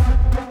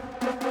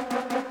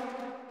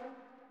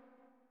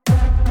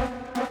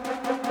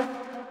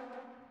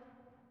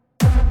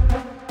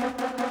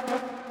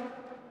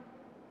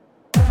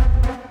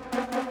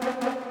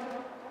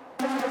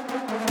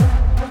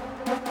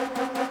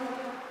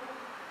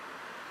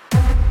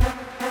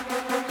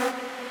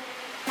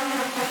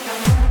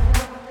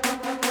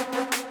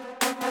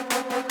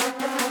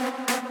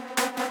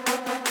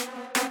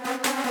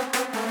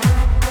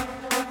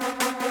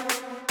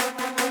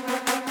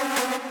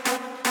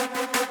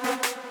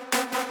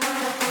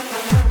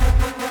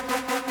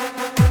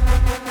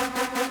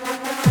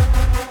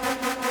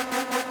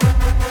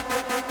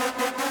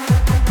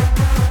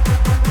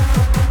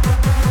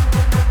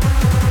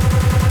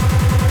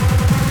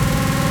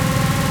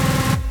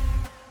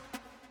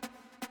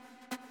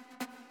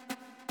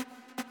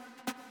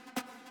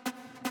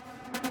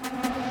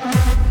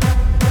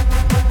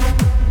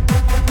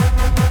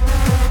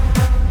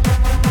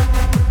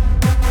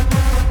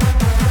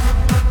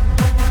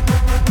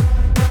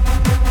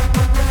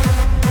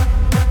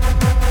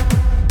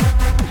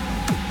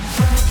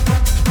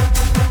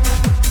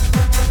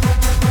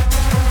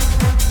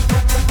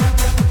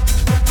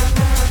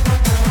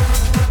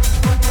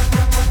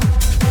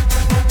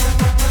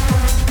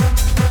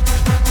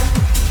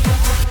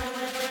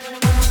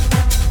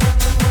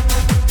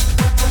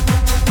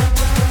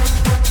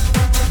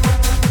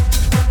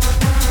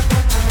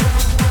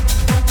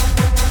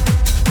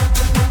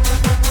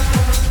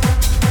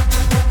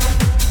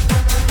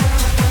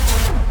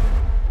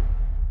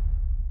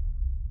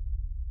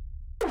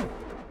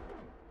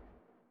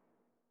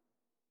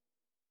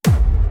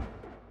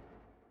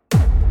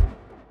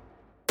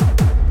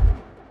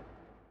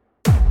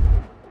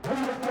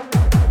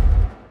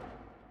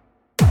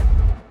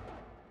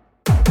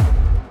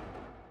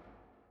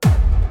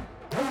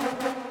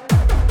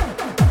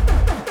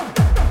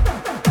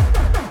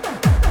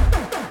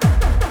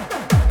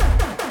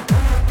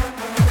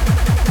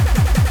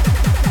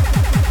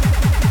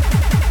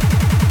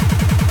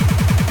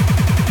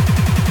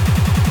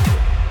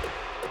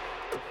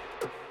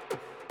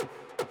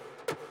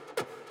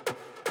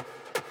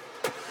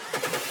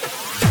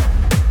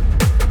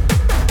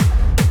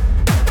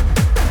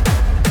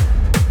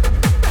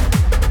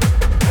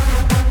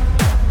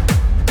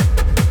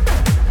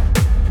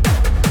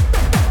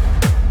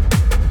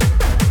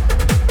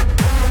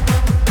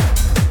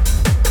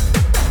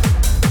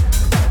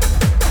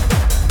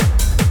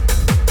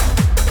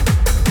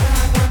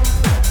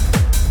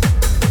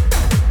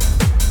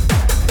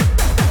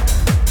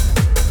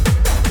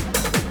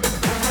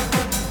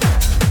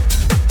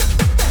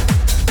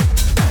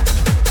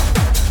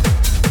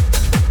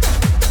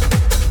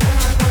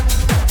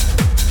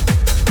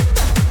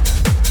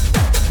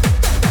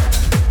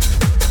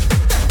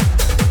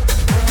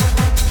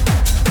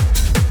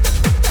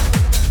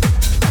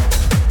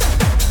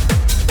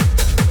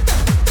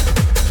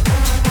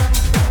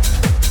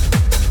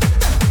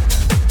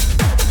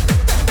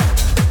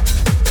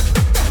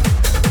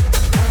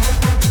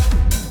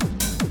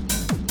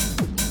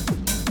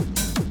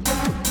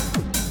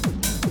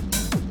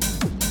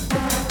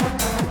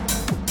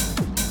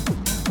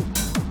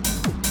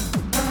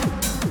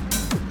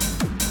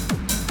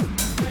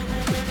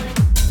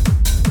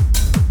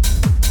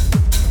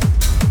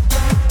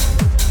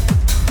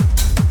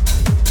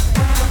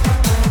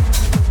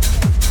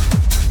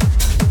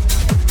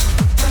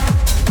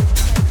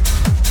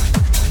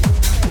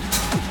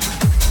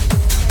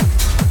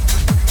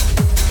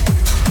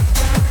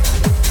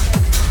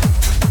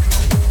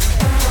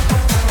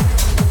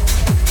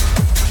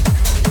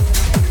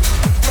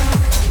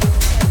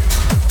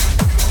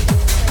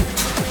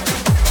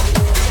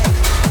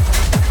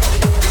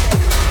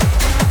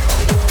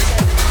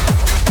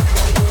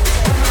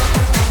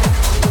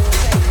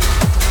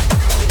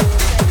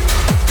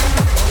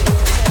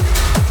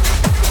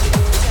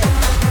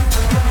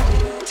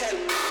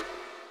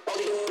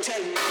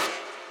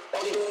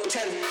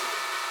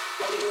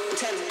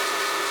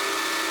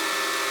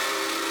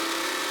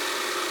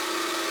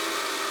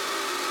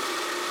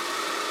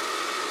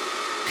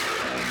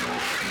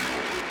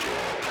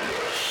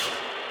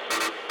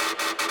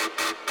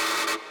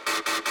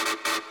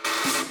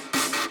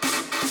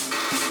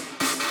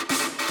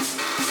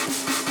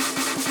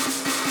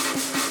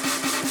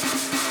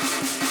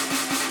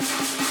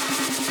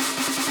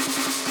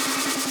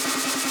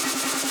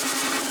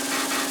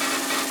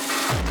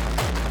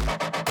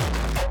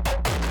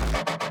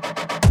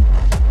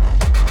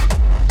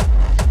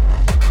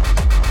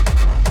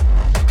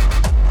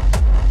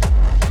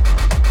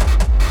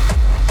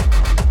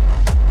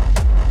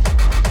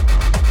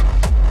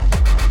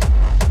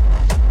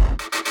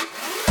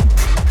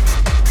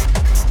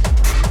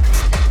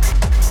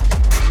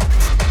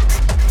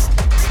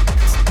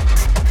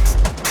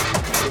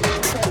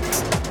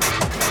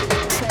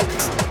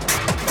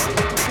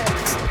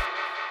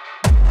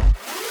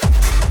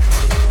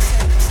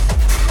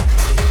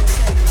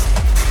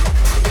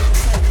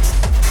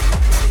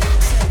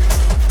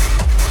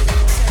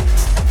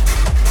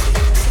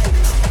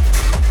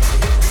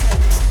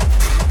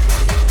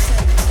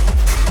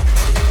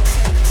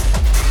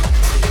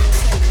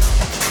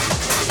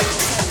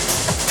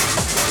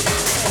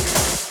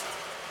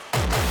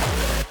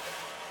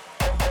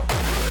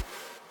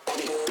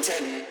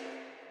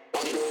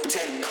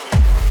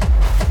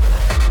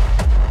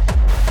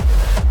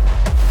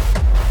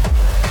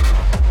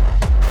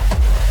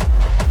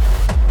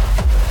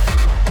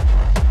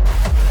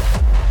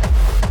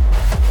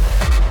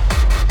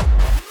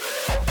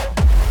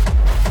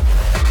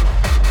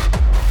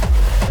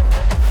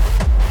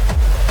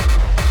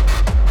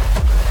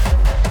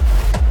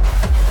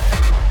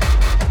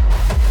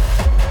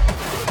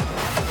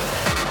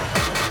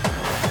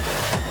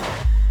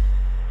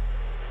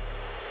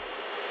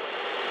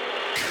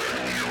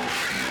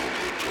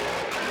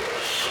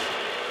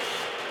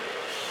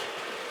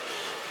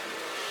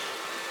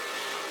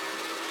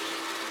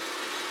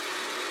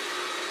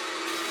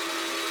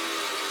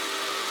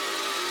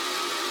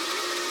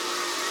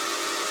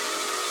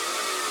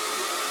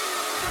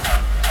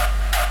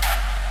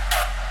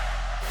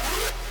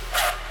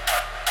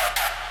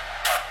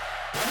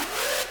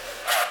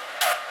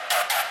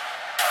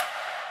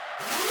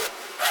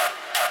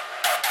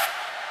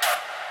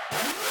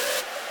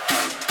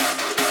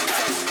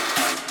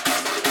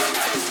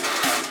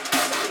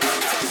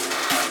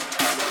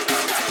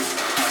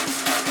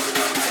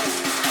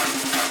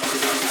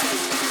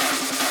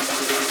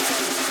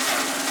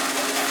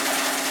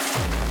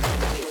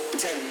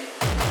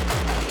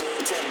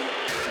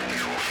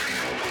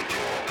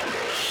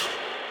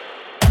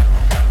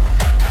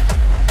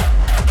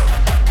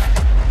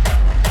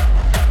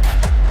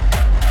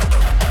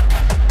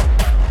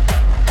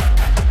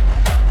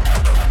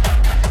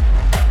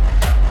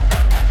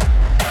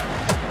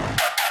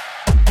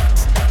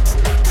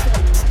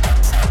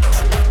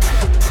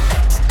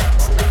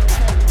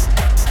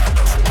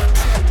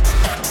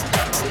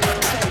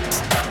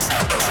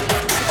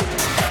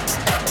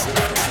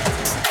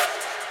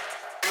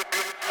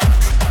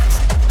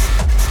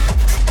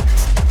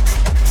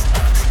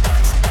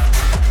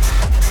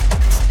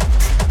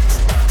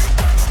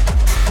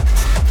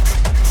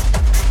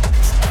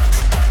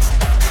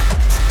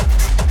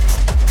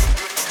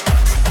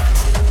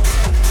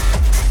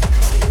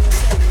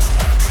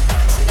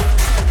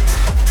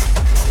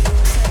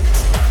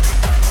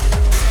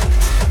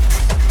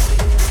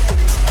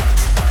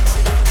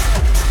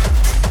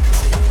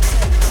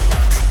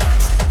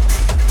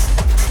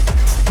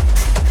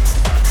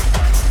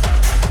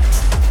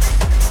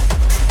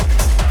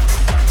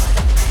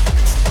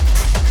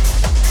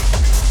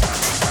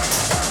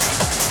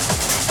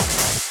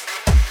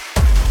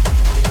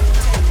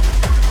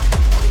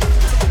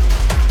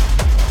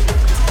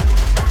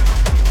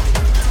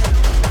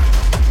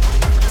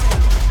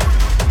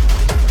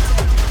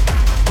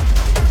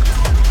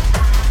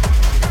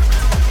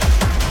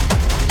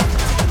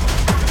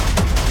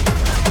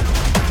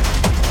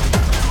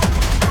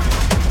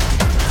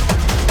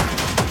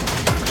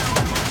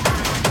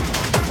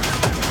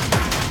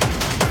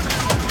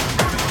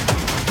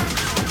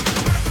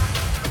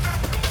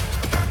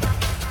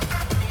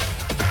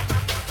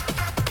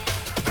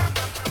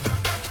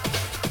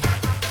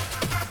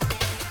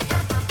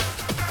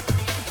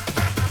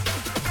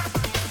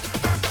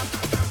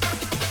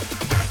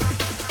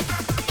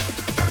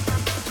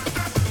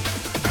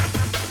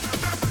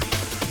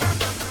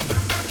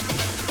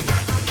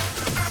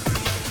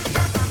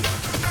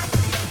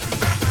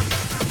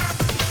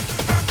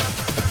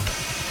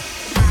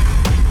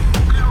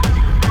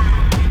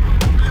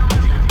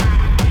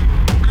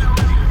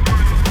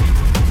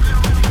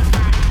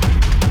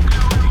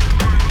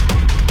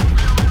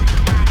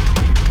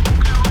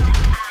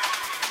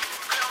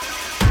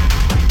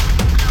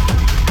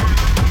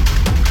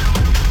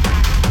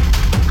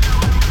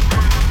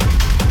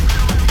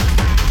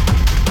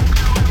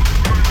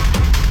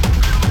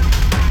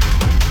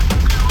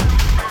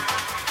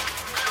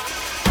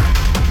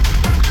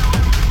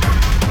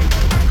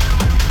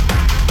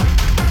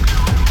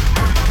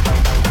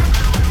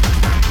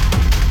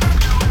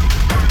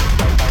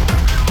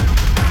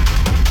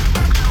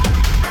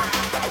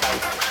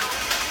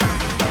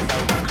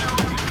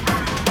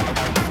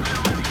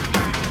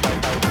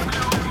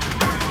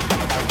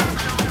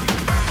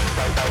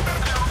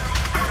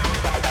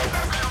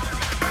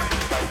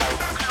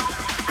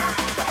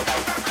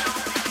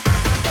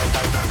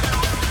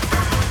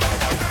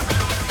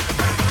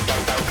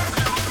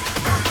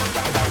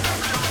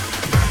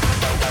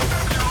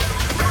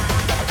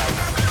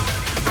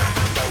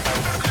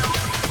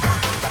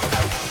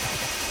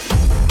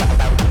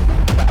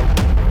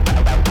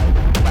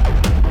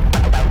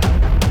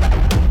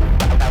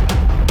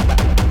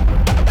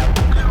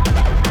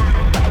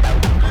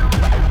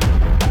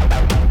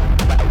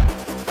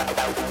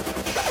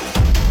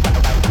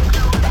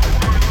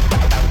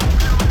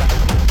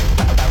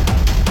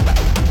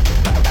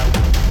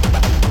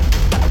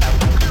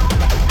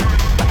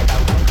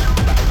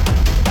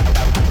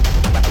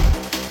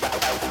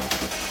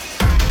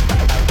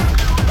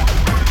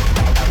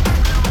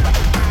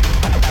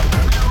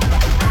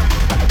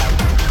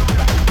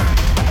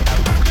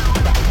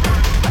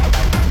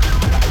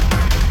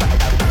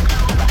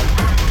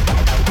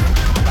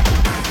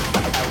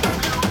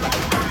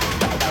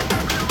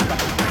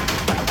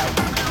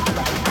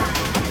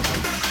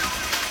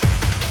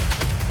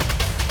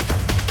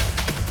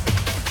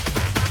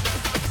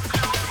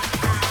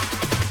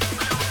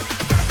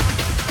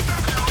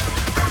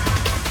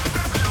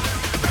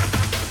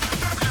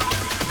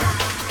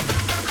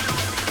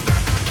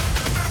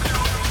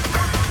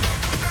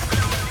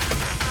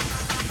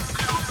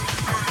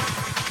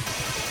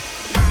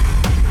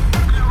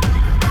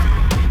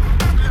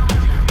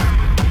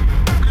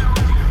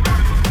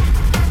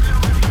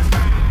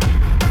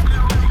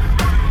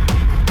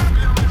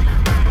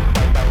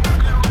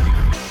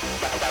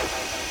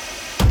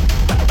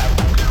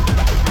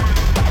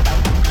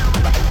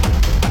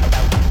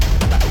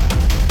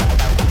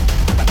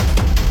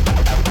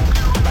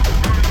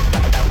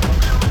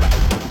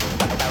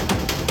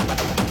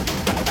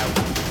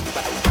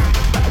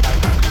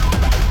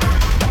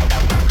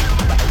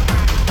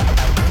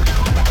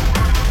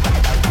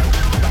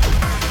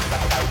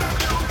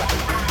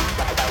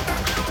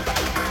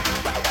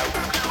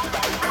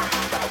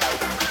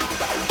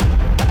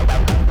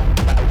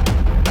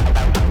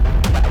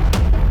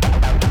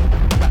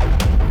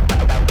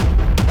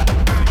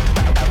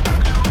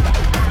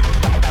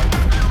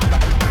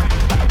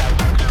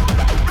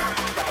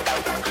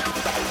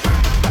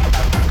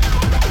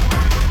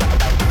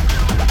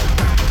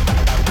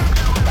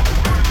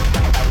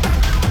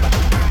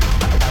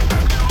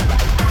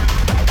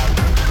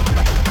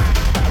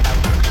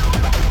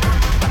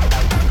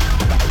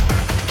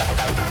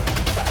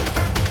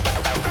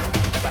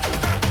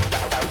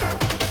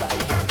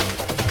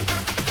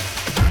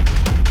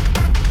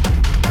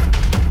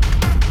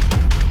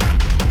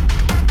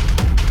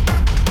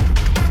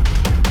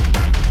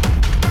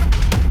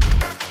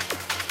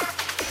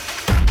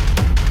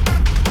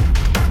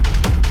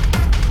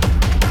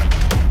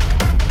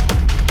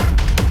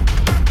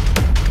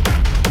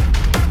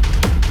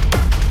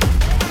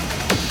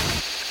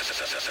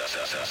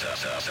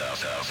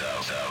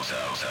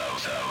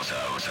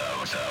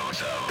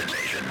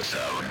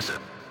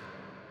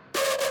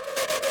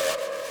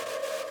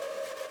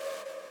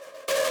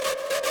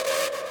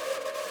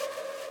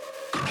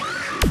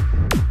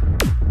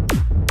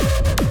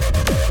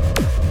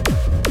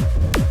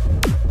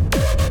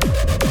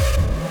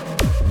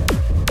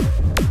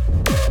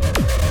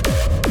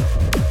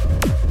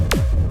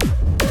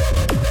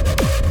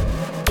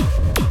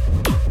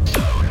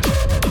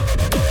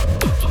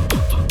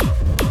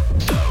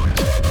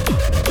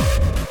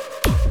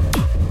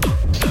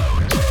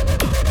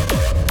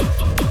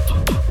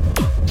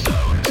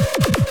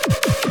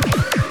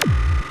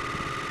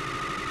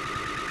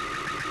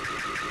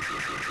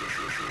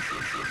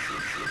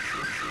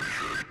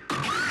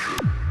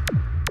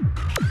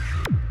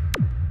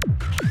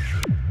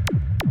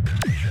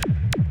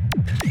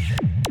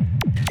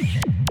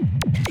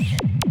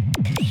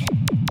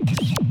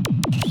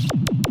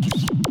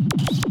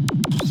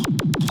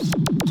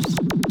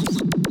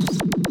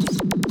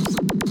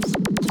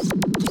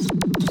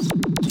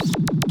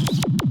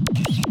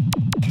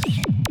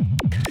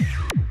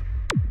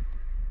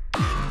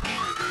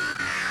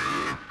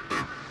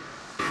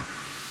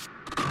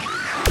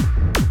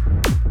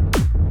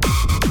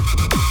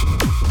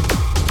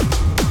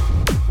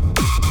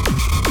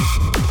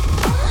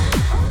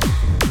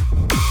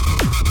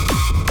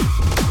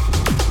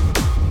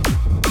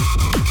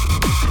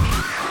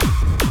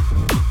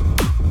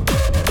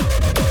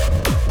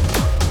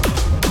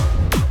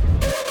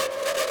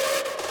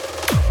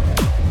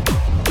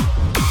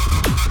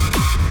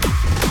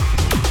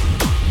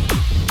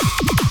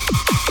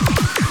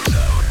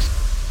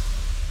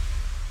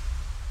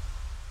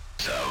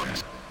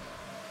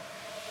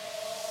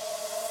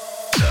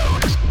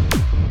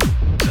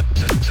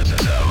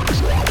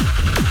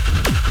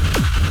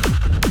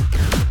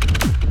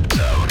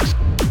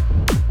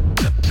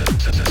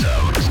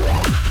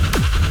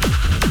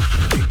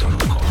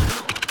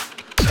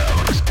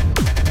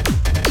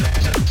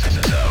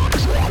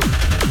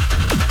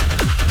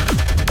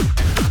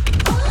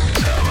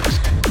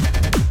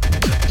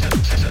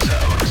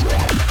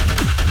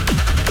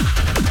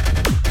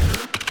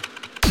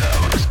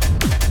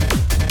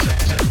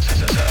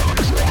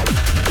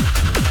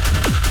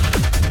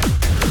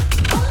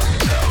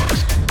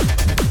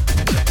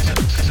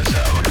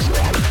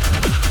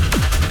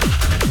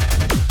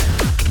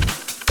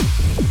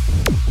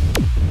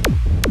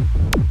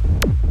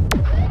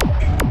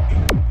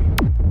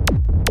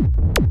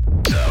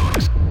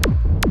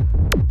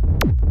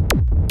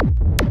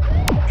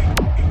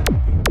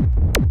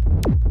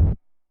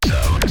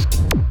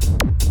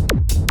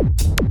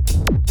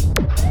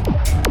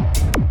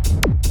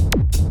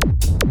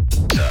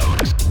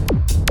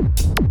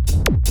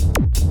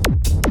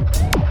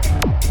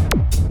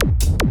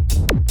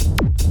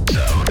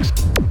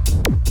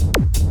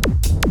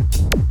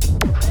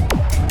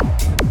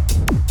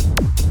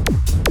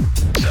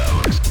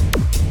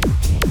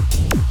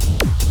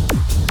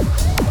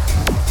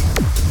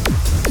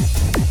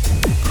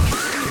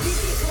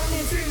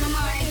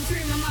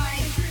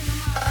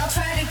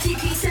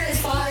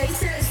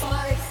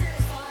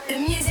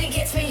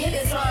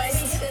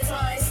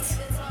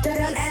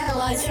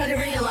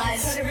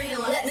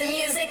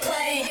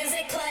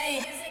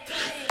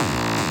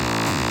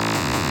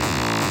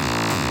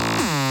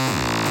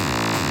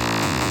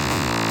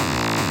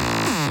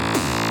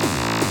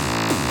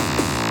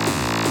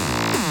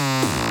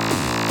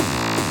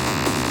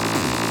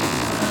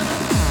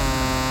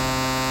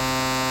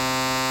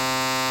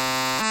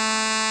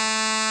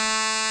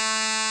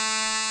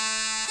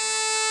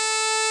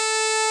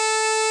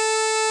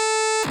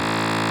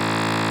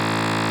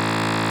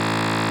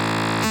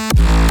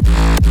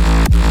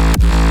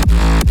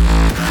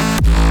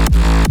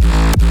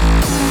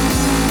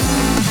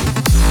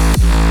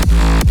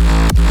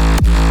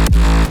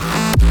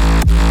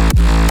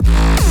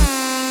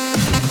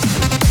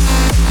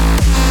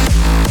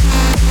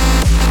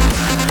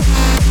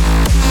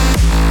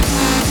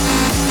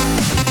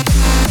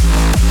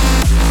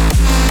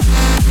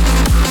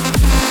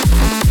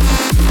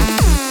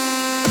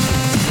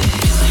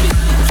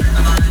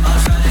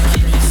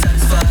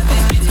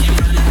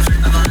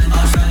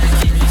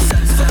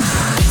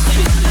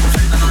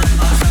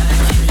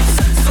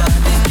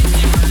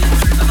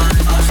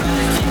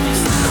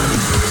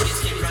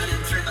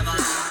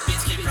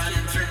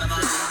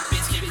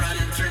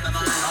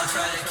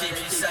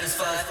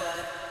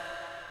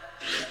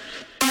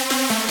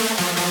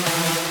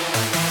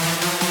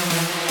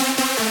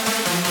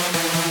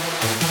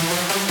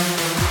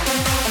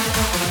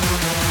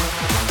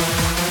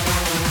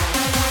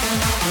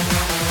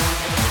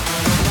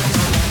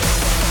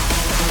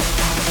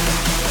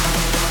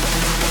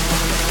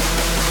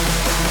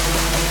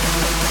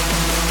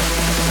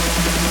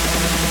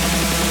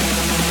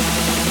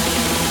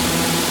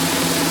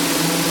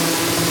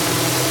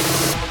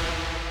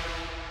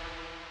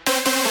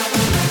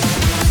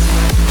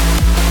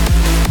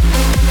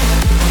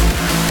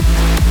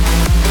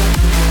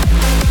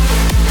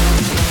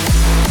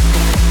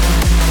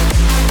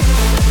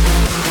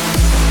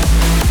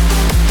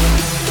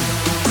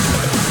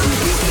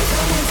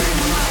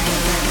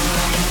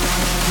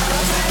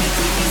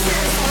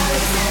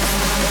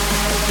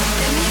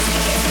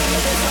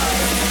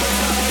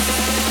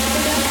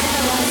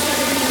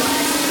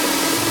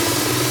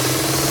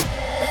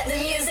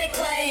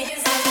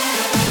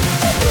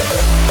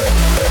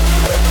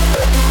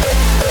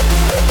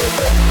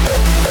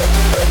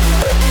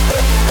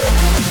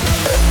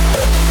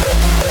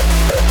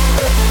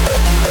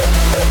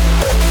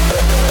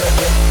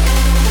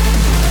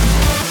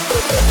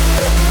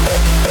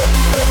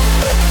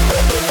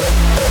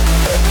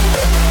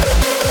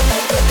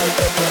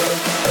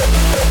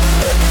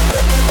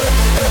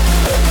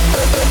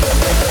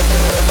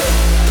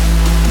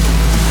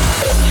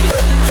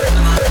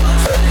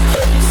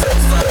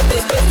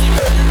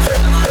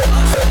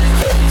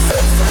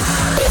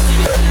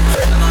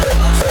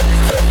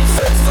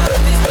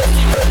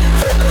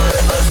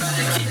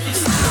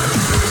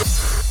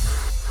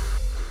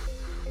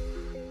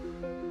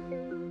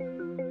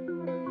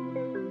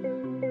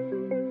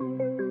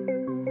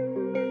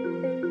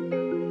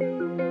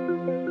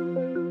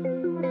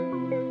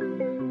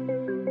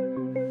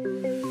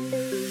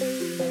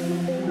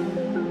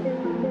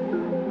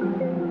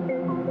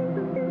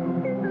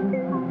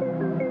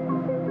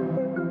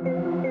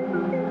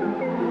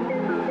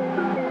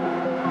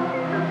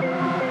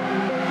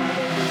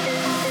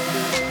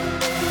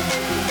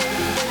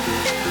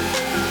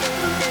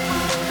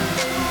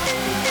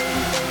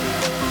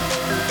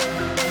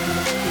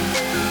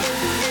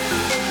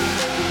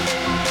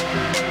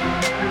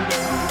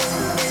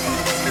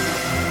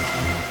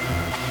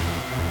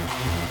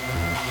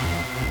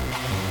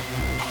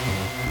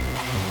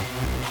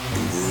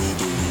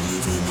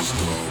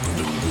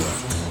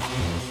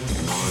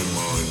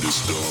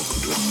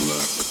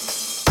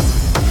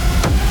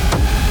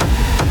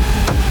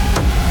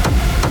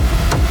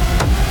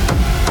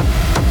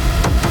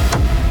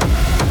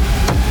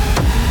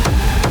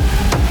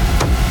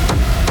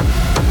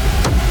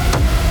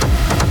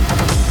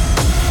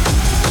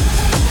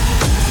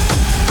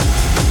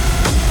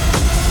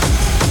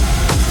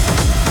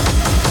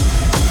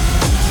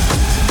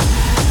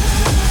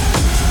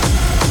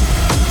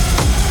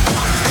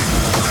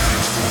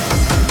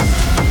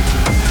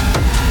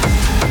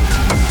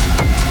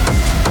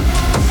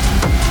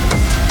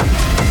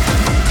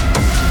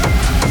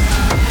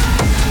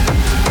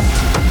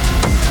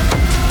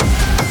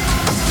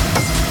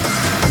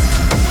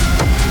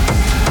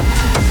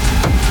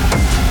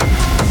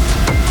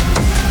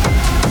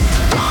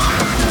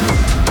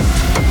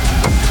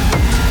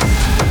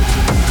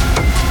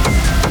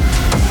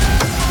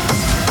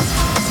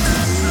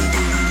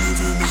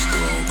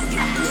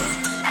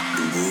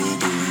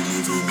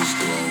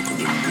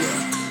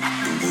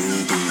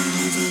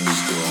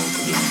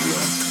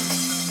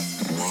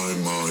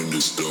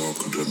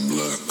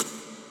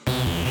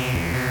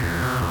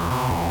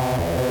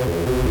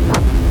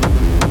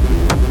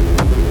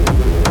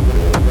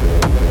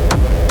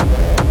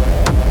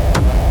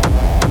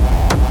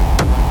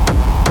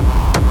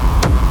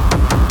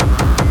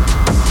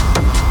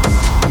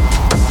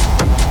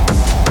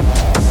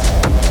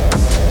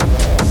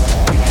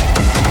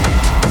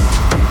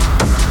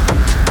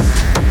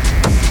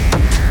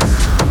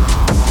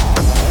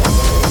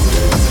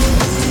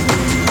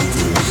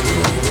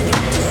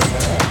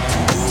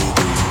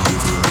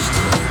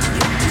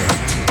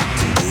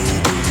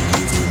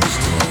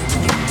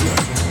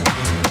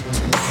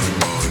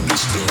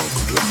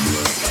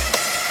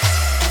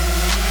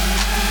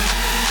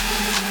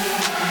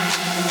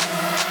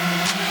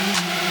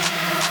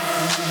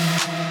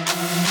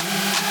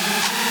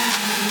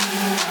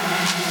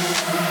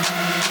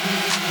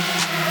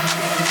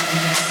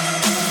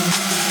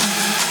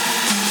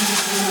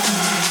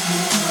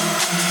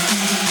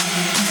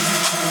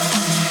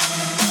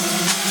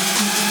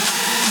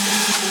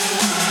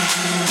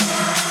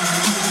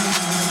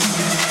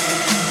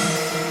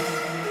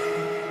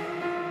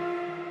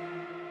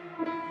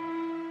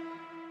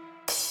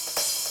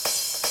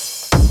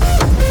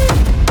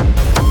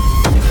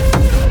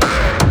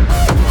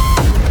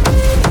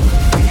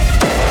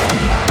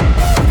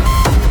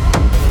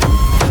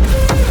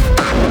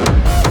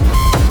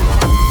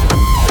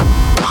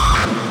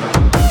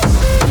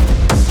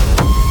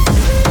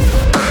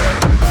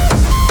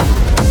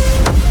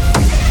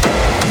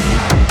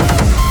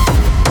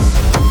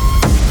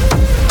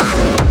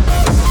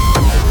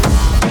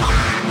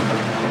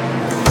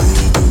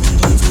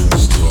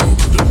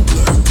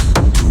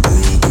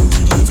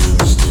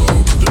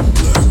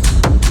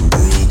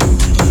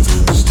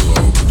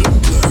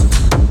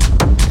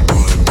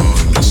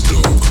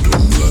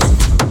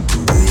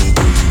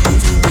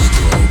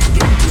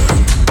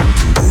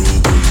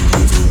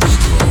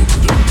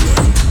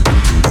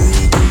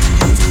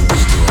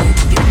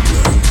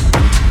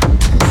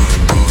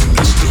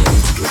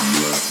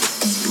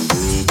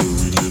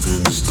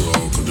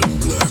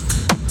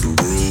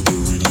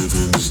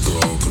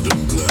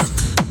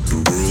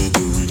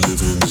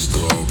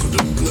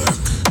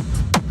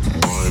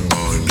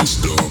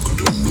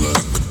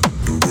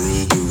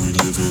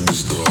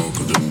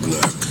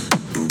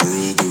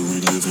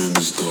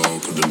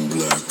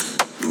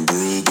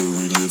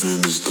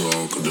 Living is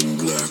darker than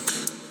black.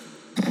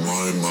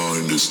 My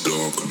mind is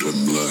darker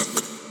than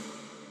black.